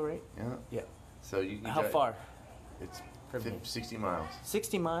Mexico, right? Yeah. Yeah. So you How far? It's From here? 60 miles.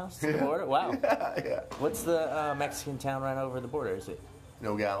 60 miles to the border? Wow. Yeah. What's the Mexican town right over the border? Is it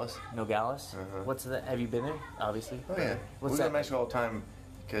Nogales. Nogales. Uh-huh. What's that? Have you been there? Obviously. Oh yeah, What's we go that? to Mexico all the time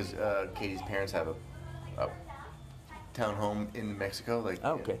because Katie's parents have a town home in Mexico, like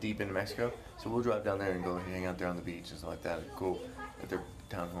Oh, okay. deep into Mexico. So we'll drive down there and go hang out there on the beach and stuff like that. It's cool at their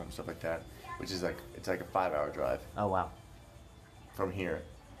town home, stuff like that. Which is it's like a 5-hour drive Oh wow. from here.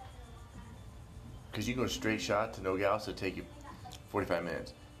 Because you can go straight shot to Nogales, it'll take you 45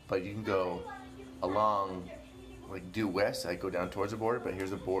 minutes. But you can go along, like due west, go down towards the border. But here's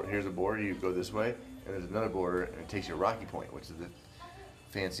the border. You go this way, and there's another border, and it takes you to Rocky Point, which is the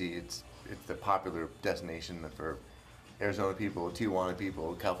fancy. It's the popular destination for Arizona people, Tijuana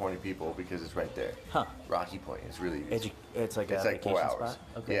people, California people, because it's right there. Huh. Rocky Point. It's really. It's like it's a like vacation 4 hours. spot.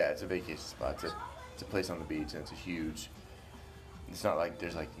 Okay. Yeah, it's a vacation spot. It's a place on the beach, and it's a huge. It's not like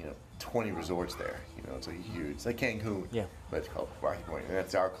there's 20 resorts there. It's like huge. It's like Cancun. Yeah. But it's called Rocky Point, and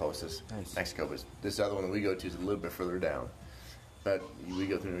that's our closest. Nice. Mexico, but this other one that we go to is a little bit further down. But we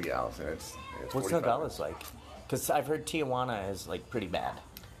go through Nogales, and it's What's 45 Nogales like? Because I've heard Tijuana is pretty bad.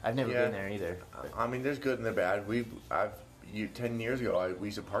 I've never Yeah. been there either. I mean, there's good and there's bad. 10 years ago, we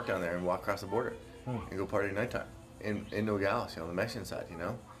used to park down there and walk across the border and go party at nighttime in Nogales, on the Mexican side,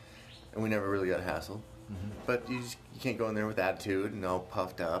 and we never really got hassled. But you can't go in there with attitude and all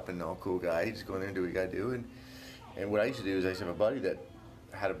puffed up and all cool guy. You just go in there and do what you gotta do. And what I used to do is I used to have a buddy that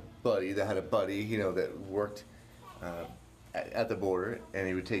had a buddy that worked at the border, and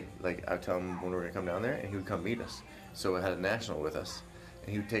he would take I'd tell him when we were gonna come down there, and he would come meet us. So I had a national with us,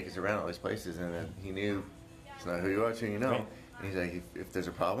 and he would take us around all these places, and then he knew it's not who you are, it's who you know. Right. And he's like, if there's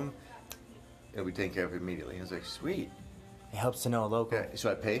a problem, it'll be taken care of immediately. I was like, sweet. It helps to know a local. Okay,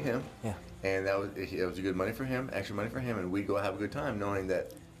 so I pay him. Yeah. And it was good money for him, extra money for him, and we'd go have a good time knowing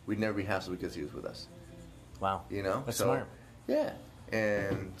that we'd never be hassled because he was with us. Wow. so, That's smart. Yeah.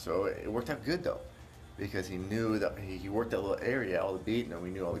 And so it worked out good though, because he knew that he worked that little area, all the beat, and we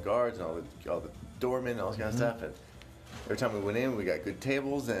knew all the guards and all the doormen and all this kind of stuff. And every time we went in, we got good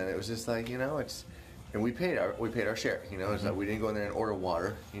tables, and it was just and we paid our share. It's like we didn't go in there and order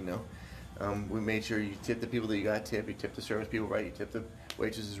water. We made sure you tip the people that you got to tip. You tip the service people right. You tip the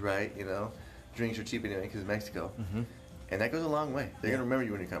waitresses right. Drinks are cheap anyway because it's Mexico, and that goes a long way. They're gonna remember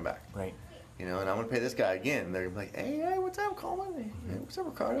you when you come back. Right. And I'm gonna pay this guy again. They're gonna be like, hey, what's up, Coleman? Hey, what's up,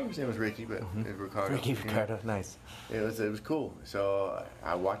 Ricardo? His name was Ricky, but it was Ricardo. Ricky Ricardo. Nice. It was cool. So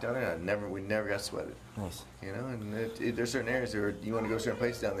I walked down there, and we never got sweated. Nice. And there's certain areas where you want to go certain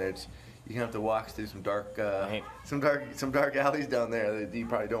places down there. You can have to walk through some dark alleys down there that you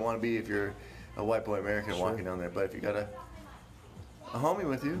probably don't want to be if you're a white boy American walking down there. But if you got a homie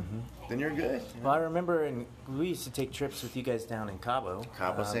with you, then you're good. Well, I remember, we used to take trips with you guys down in Cabo.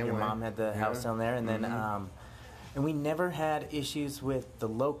 Cabo, same your way. mom had the house down there, and then, and we never had issues with the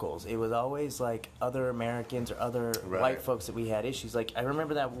locals. It was always other Americans or other white folks that we had issues. I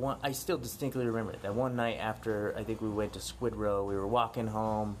remember that one. I still distinctly remember it. That one night after I think we went to Squid Row, we were walking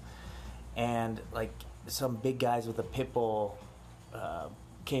home, and some big guys with a pit bull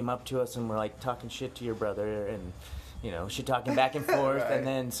came up to us and were talking shit to your brother, and shit talking back and forth. Right. And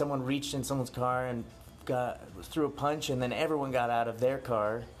then someone reached in someone's car and threw a punch, and then everyone got out of their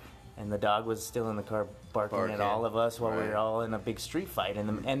car, and the dog was still in the car barking at all of us while we were all in a big street fight.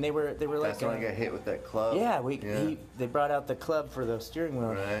 And they were That's when I got hit with that club. Yeah, they brought out the club for the steering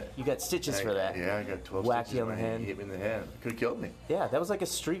wheel. Right. You got stitches for that. Yeah, I got 12 Whacked stitches you on the in my head. He hit me in the head. Could have killed me. Yeah, that was like a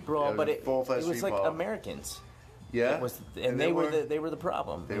street brawl, Yeah, but it was a full-fledged it was street like brawl. Americans. Yeah. And they were the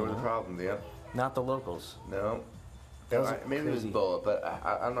problem. They were the problem, yeah. Not the locals. No. That was Maybe it was crazy. both, but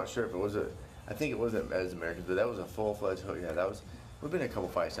I'm not sure if it was I think it wasn't as Americans, but that was a full-fledged. Yeah, we've been in a couple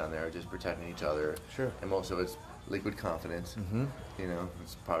fights down there, just protecting each other. Sure. And most of it's liquid confidence. Mm-hmm.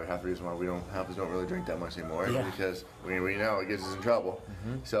 It's probably half the reason why half of us don't really drink that much anymore, because we know it gets us in trouble.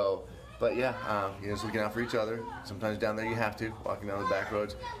 Mm-hmm. So, but yeah, just looking out for each other. Sometimes down there you have to, walking down the back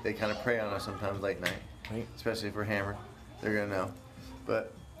roads. They kind of prey on us sometimes late night, Right. especially if we're hammered. They're gonna know.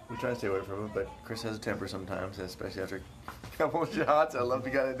 But we try to stay away from it. But Chris has a temper sometimes, especially after a couple of shots. I love to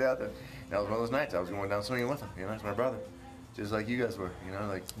get it down there. That was one of those nights I was going down swinging with him. It's my brother, just like you guys were.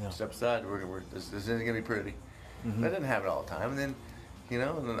 Step aside. This isn't gonna be pretty. Mm-hmm. That didn't happen all the time. And then,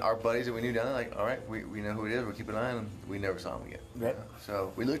 and then our buddies that we knew down there, all right, we know who it is. We'll keep an eye on him. We never saw him again. Right.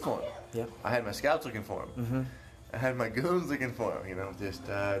 So we looked for him. Yep. I had my scouts looking for him. Mm-hmm. I had my goons looking for him. Just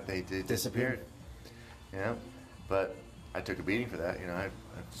they disappeared. Yeah. But I took a beating for that. I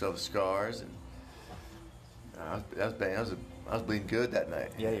still have scars, and I was bleeding good that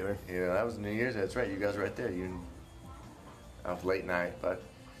night. Yeah, you were. That was New Year's. That's right. You guys were right there. I was late night, but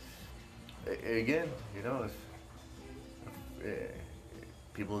again,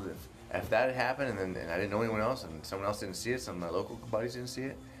 if people, if that had happened and I didn't know anyone else and someone else didn't see it, some of my local buddies didn't see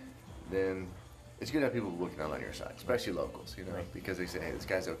it, then it's good to have people looking out on your side, especially locals, you know, because they say, hey, this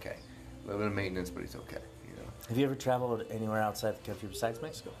guy's okay. A little bit of maintenance, but he's okay, you know. Have you ever traveled anywhere outside the country besides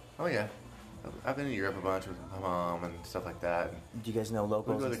Mexico? Oh, yeah. I've been to Europe a bunch with my mom and stuff like that. Do you guys know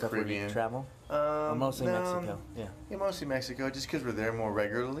locals go to and the stuff where you Caribbean. travel? Or mostly no, Mexico? Yeah. Yeah, mostly Mexico, just because we're there more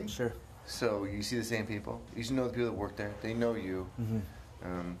regularly. Sure. So you see the same people. You just know the people that work there. They know you.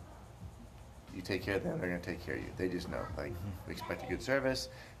 Mm-hmm. You take care of them, they're going to take care of you. They just know. Like, we expect a good service,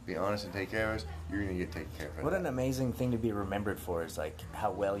 be honest and take care of us, you're going to get taken care of. What an amazing thing to be remembered for is like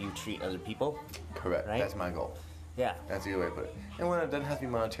how well you treat other people. Correct. Right? That's my goal. Yeah. That's the good way to put it. And when it doesn't have to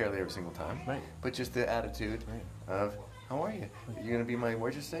be monetarily every single time. Right. But just the attitude of, how are you? You're going to be my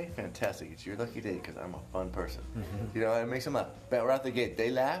waitress today? Fantastic. It's your lucky day because I'm a fun person. You know, it makes them laugh. But right out the gate,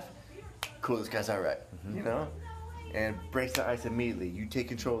 they laugh. Cool, this guy's all right. You know? And breaks the ice immediately. You take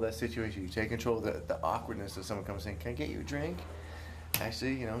control of that situation. You take control of the awkwardness of someone coming saying, can I get you a drink?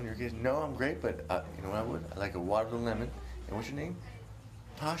 Actually, you know, and you're getting, no, I'm great, but you know what I would? I like a watermelon lemon. And what's your name?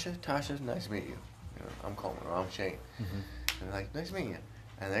 Tasha? Tasha, nice to meet you. You know, I'm Coleman, or I'm Shane. And they're like, nice to meet you.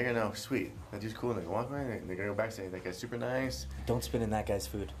 And they're going to know, sweet, that dude's cool. And they walk away, and they're going to go back and say, that guy's super nice. Don't spit in that guy's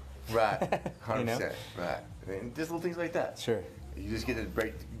food. Right, 100%. You know? Right. And just little things like that. Sure. You just get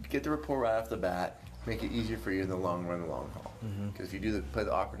to get the rapport right off the bat, make it easier for you in the long run, the long haul. Because if you do play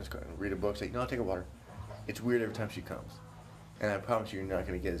the awkwardness card and read a book, say, no, I'll take a water. It's weird every time she comes. And I promise you're not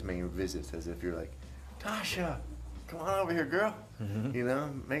going to get as many visits as if you're like, Tasha, come on over here, girl. You know,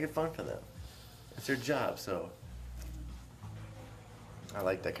 make it fun for them. It's their job, so I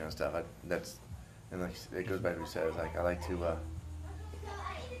like that kind of stuff. And like it goes back to what you said. Like I like to,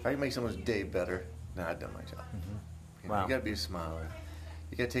 if I can make someone's day better, then I've done my job. You know, Wow. You got to be a smiler.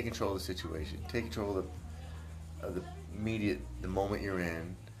 You got to take control of the situation. Take control of the immediate, the moment you're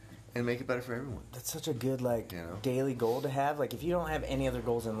in, and make it better for everyone. That's such a good like You know? daily goal to have. Like if you don't have any other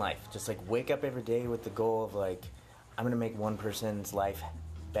goals in life, just like wake up every day with the goal of like, I'm gonna make one person's life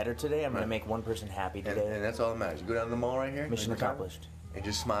better today. I'm gonna Right. make one person happy And today. that's all that matters. You go down to the mall right here. Mission like we're talking, accomplished. And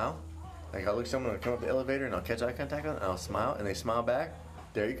just smile. Like I'll look at someone, I'll come up the elevator, and I'll catch eye contact on, and I'll smile, and they smile back.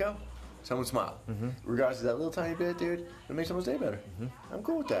 There you go. Someone smile. Regardless of that little tiny bit, dude, it makes someone's day better. I'm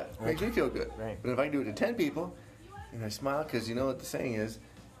cool with that. It makes me feel good. Right. But if I can do it to 10 people, and I smile, because you know what the saying is,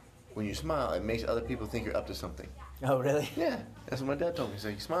 when you smile, it makes other people think you're up to something. Oh really? Yeah, that's what my dad told me. He's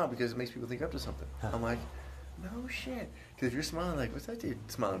like, you smile because it makes people think you're up to something. I'm like, no shit. Because if you're smiling, like, what's that dude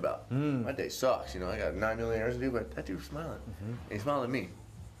smiling about? My day sucks, you know. I got 9 million hours to do, but that dude's smiling. And he's smiling at me.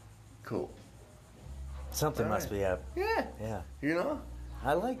 Cool. Something All must right. be up. Yeah. Yeah. You know?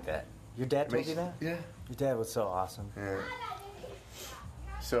 I like that. Your dad told you that? Yeah. Your dad was so awesome. Yeah.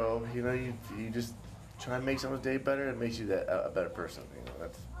 So, you know, you just try and make someone's day better. It makes you a better person. You know,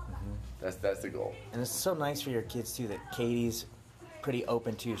 that's the goal. And it's so nice for your kids too that Katie's pretty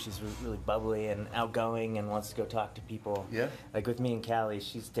open too. She's really bubbly and outgoing and wants to go talk to people. Yeah. Like with me and Callie,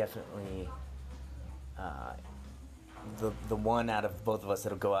 she's definitely the one out of both of us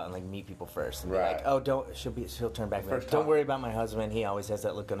that'll go out and like meet people first and be Right. like, oh, she'll turn back. And be like, First don't talk. worry about my husband. He always has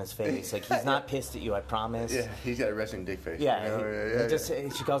that look on his face. Like he's not pissed at you. I promise. Yeah, he's got a resting dick face. Yeah, you know? he just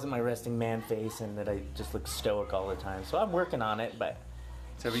she calls it my resting man face, and that I just look stoic all the time. So I'm working on it, but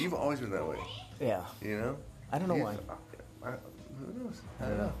So, but you've always been that way, yeah, you know? I don't know why. Who knows? I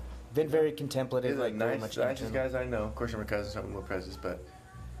don't know. Been very contemplative, You're like the very much nicest internal. guys I know. Of course, you're my cousin, something more precious, but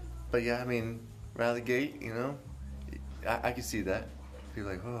yeah, I mean, right out of the gate, you know, I can see that. Feel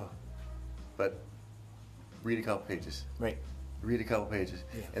like, oh, but read a couple pages. Right. Read a couple pages,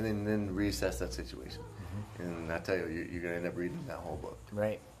 Yeah. and then reassess that situation. And I tell you, you're gonna end up reading that whole book.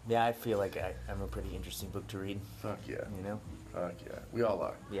 Right. Yeah, I feel like I'm a pretty interesting book to read. Fuck yeah. You know. Fuck yeah. We all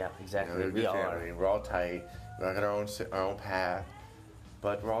are. Yeah, You exactly. know, we're a We good all family. are. We're all tight. We all got our own path,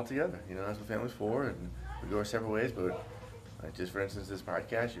 but we're all together. You know, that's what family's for, and we go our separate ways. But like just for instance, this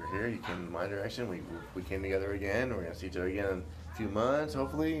podcast, you're here. You came in my direction. We came together again. We're gonna see each other again in a few months,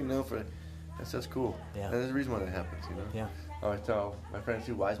 hopefully. You know, that's cool. Yeah. And there's a reason why that happens. You know. Yeah. I always tell my friends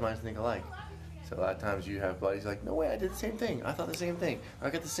too, wise minds think alike. So a lot of times you have buddies like, no way, I did the same thing. I thought the same thing. I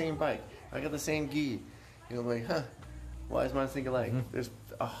got the same bike. I got the same gi. You know, I'm like, huh, wise minds think alike. There's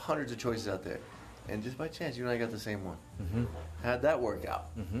hundreds of choices out there. And just by chance, you and I got the same one. How'd that work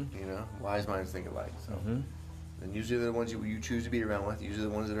out? You know, wise minds think alike. So, and usually they're the ones you choose to be around with. Usually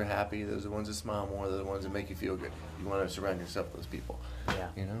the ones that are happy. Those are the ones that smile more. They're the ones that make you feel good. You want to surround yourself with those people. Yeah.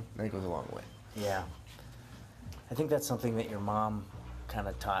 You know, that goes a long way. Yeah. I think that's something that your mom kind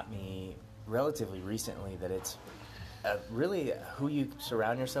of taught me relatively recently, that it's really who you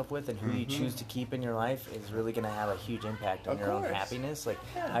surround yourself with and who you choose to keep in your life is really going to have a huge impact on Of your own course. happiness. Like,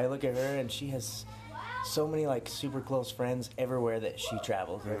 Yeah. I look at her and she has so many like super close friends everywhere that she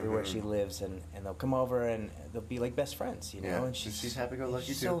travels, everywhere she lives, and they'll come over and they'll be like best friends, you know. Yeah. And She's happy-go-lucky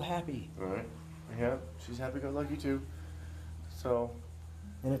she's too. so happy. All right. Yeah, she's happy-go-lucky too. So,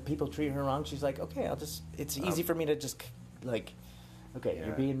 And if people treat her wrong, she's like, okay, it's easy for me to just like, okay, Yeah.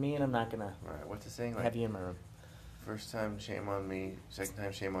 you're being mean, I'm not gonna all right, what's the saying? have you in my room. First time, shame on me. Second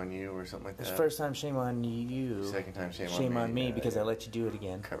time, shame on you, or something like It's that. first time, shame on you. Second time, shame on me Yeah, because yeah. I let you do it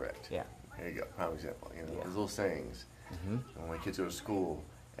again. Correct. Yeah. There you go. Prime example. You know, Yeah. those little sayings. Mm-hmm. And when my kids go to school,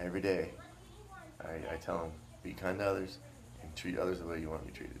 every day, I tell them, be kind to others and treat others the way you want to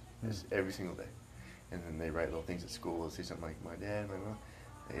be treated. Just every single day. And then they write little things at school. They'll say something like, my dad, my mom.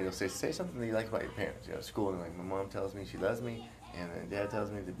 And they'll say something that you like about your parents. You know, at school, and like, my mom tells me she loves me, and then dad tells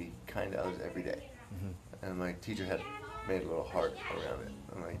me to be kind to others every day. Mm-hmm. And my teacher had made a little heart around it.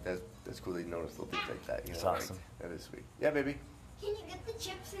 I'm like, that's cool. They notice little things like that. You That's know, awesome. Like, that is sweet. Yeah, baby. Can you get the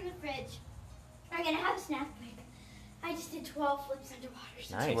chips in the fridge? I'm gonna have a snack break. I just did 12 flips underwater.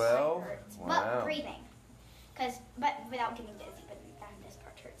 So Nice. my 12? hurts. Wow. But breathing. But without getting dizzy. But this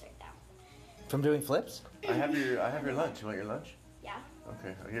part hurts right now. From doing flips? I have your lunch. You want your lunch? Yeah.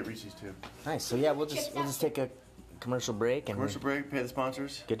 Okay, I'll get Reese's too. Nice. So yeah, we'll just take a commercial break and Commercial break, pay the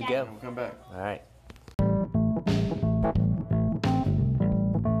sponsors. good to Yeah. go. And we'll come back. All right.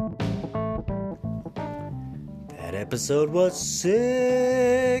 That episode was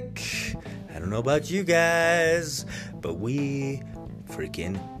sick. I don't know about you guys, but we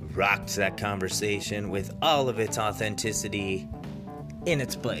freaking rocked that conversation with all of its authenticity in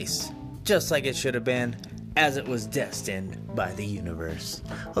its place, just like it should have been, as it was destined by the universe.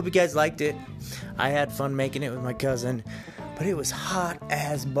 Hope you guys liked it. I had fun making it with my cousin, but it was hot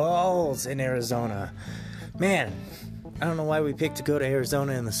as balls in Arizona. Man, I don't know why we picked to go to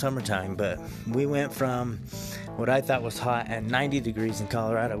Arizona in the summertime, but we went from what I thought was hot at 90 degrees in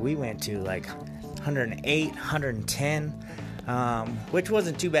Colorado. We went to like 108, 110, which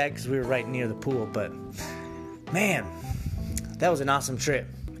wasn't too bad because we were right near the pool, but man, that was an awesome trip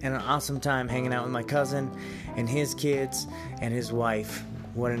and an awesome time hanging out with my cousin and his kids and his wife.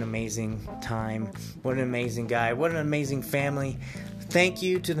 What an amazing time. What an amazing guy. What an amazing family. Thank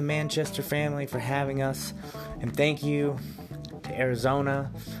you to the Manchester family for having us. And thank you to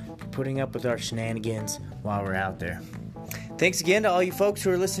Arizona for putting up with our shenanigans while we're out there. Thanks again to all you folks who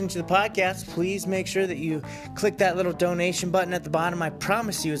are listening to the podcast. Please make sure that you click that little donation button at the bottom. I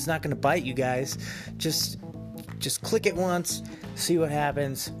promise you it's not going to bite you guys. Just click it once, see what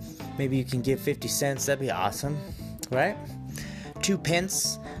happens. Maybe you can give 50 cents. That'd be awesome, right? 2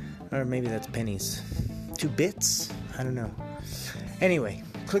 pence, or maybe that's pennies. 2 bits? I don't know. Anyway,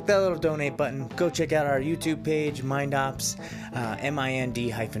 click that little donate button. Go check out our YouTube page, MindOps,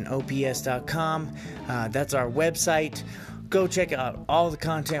 mind-ops.com. That's our website. Go check out all the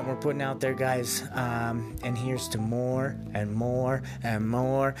content we're putting out there, guys. And here's to more and more and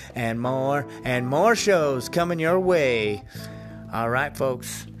more and more and more shows coming your way. All right,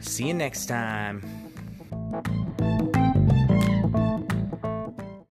 folks. See you next time.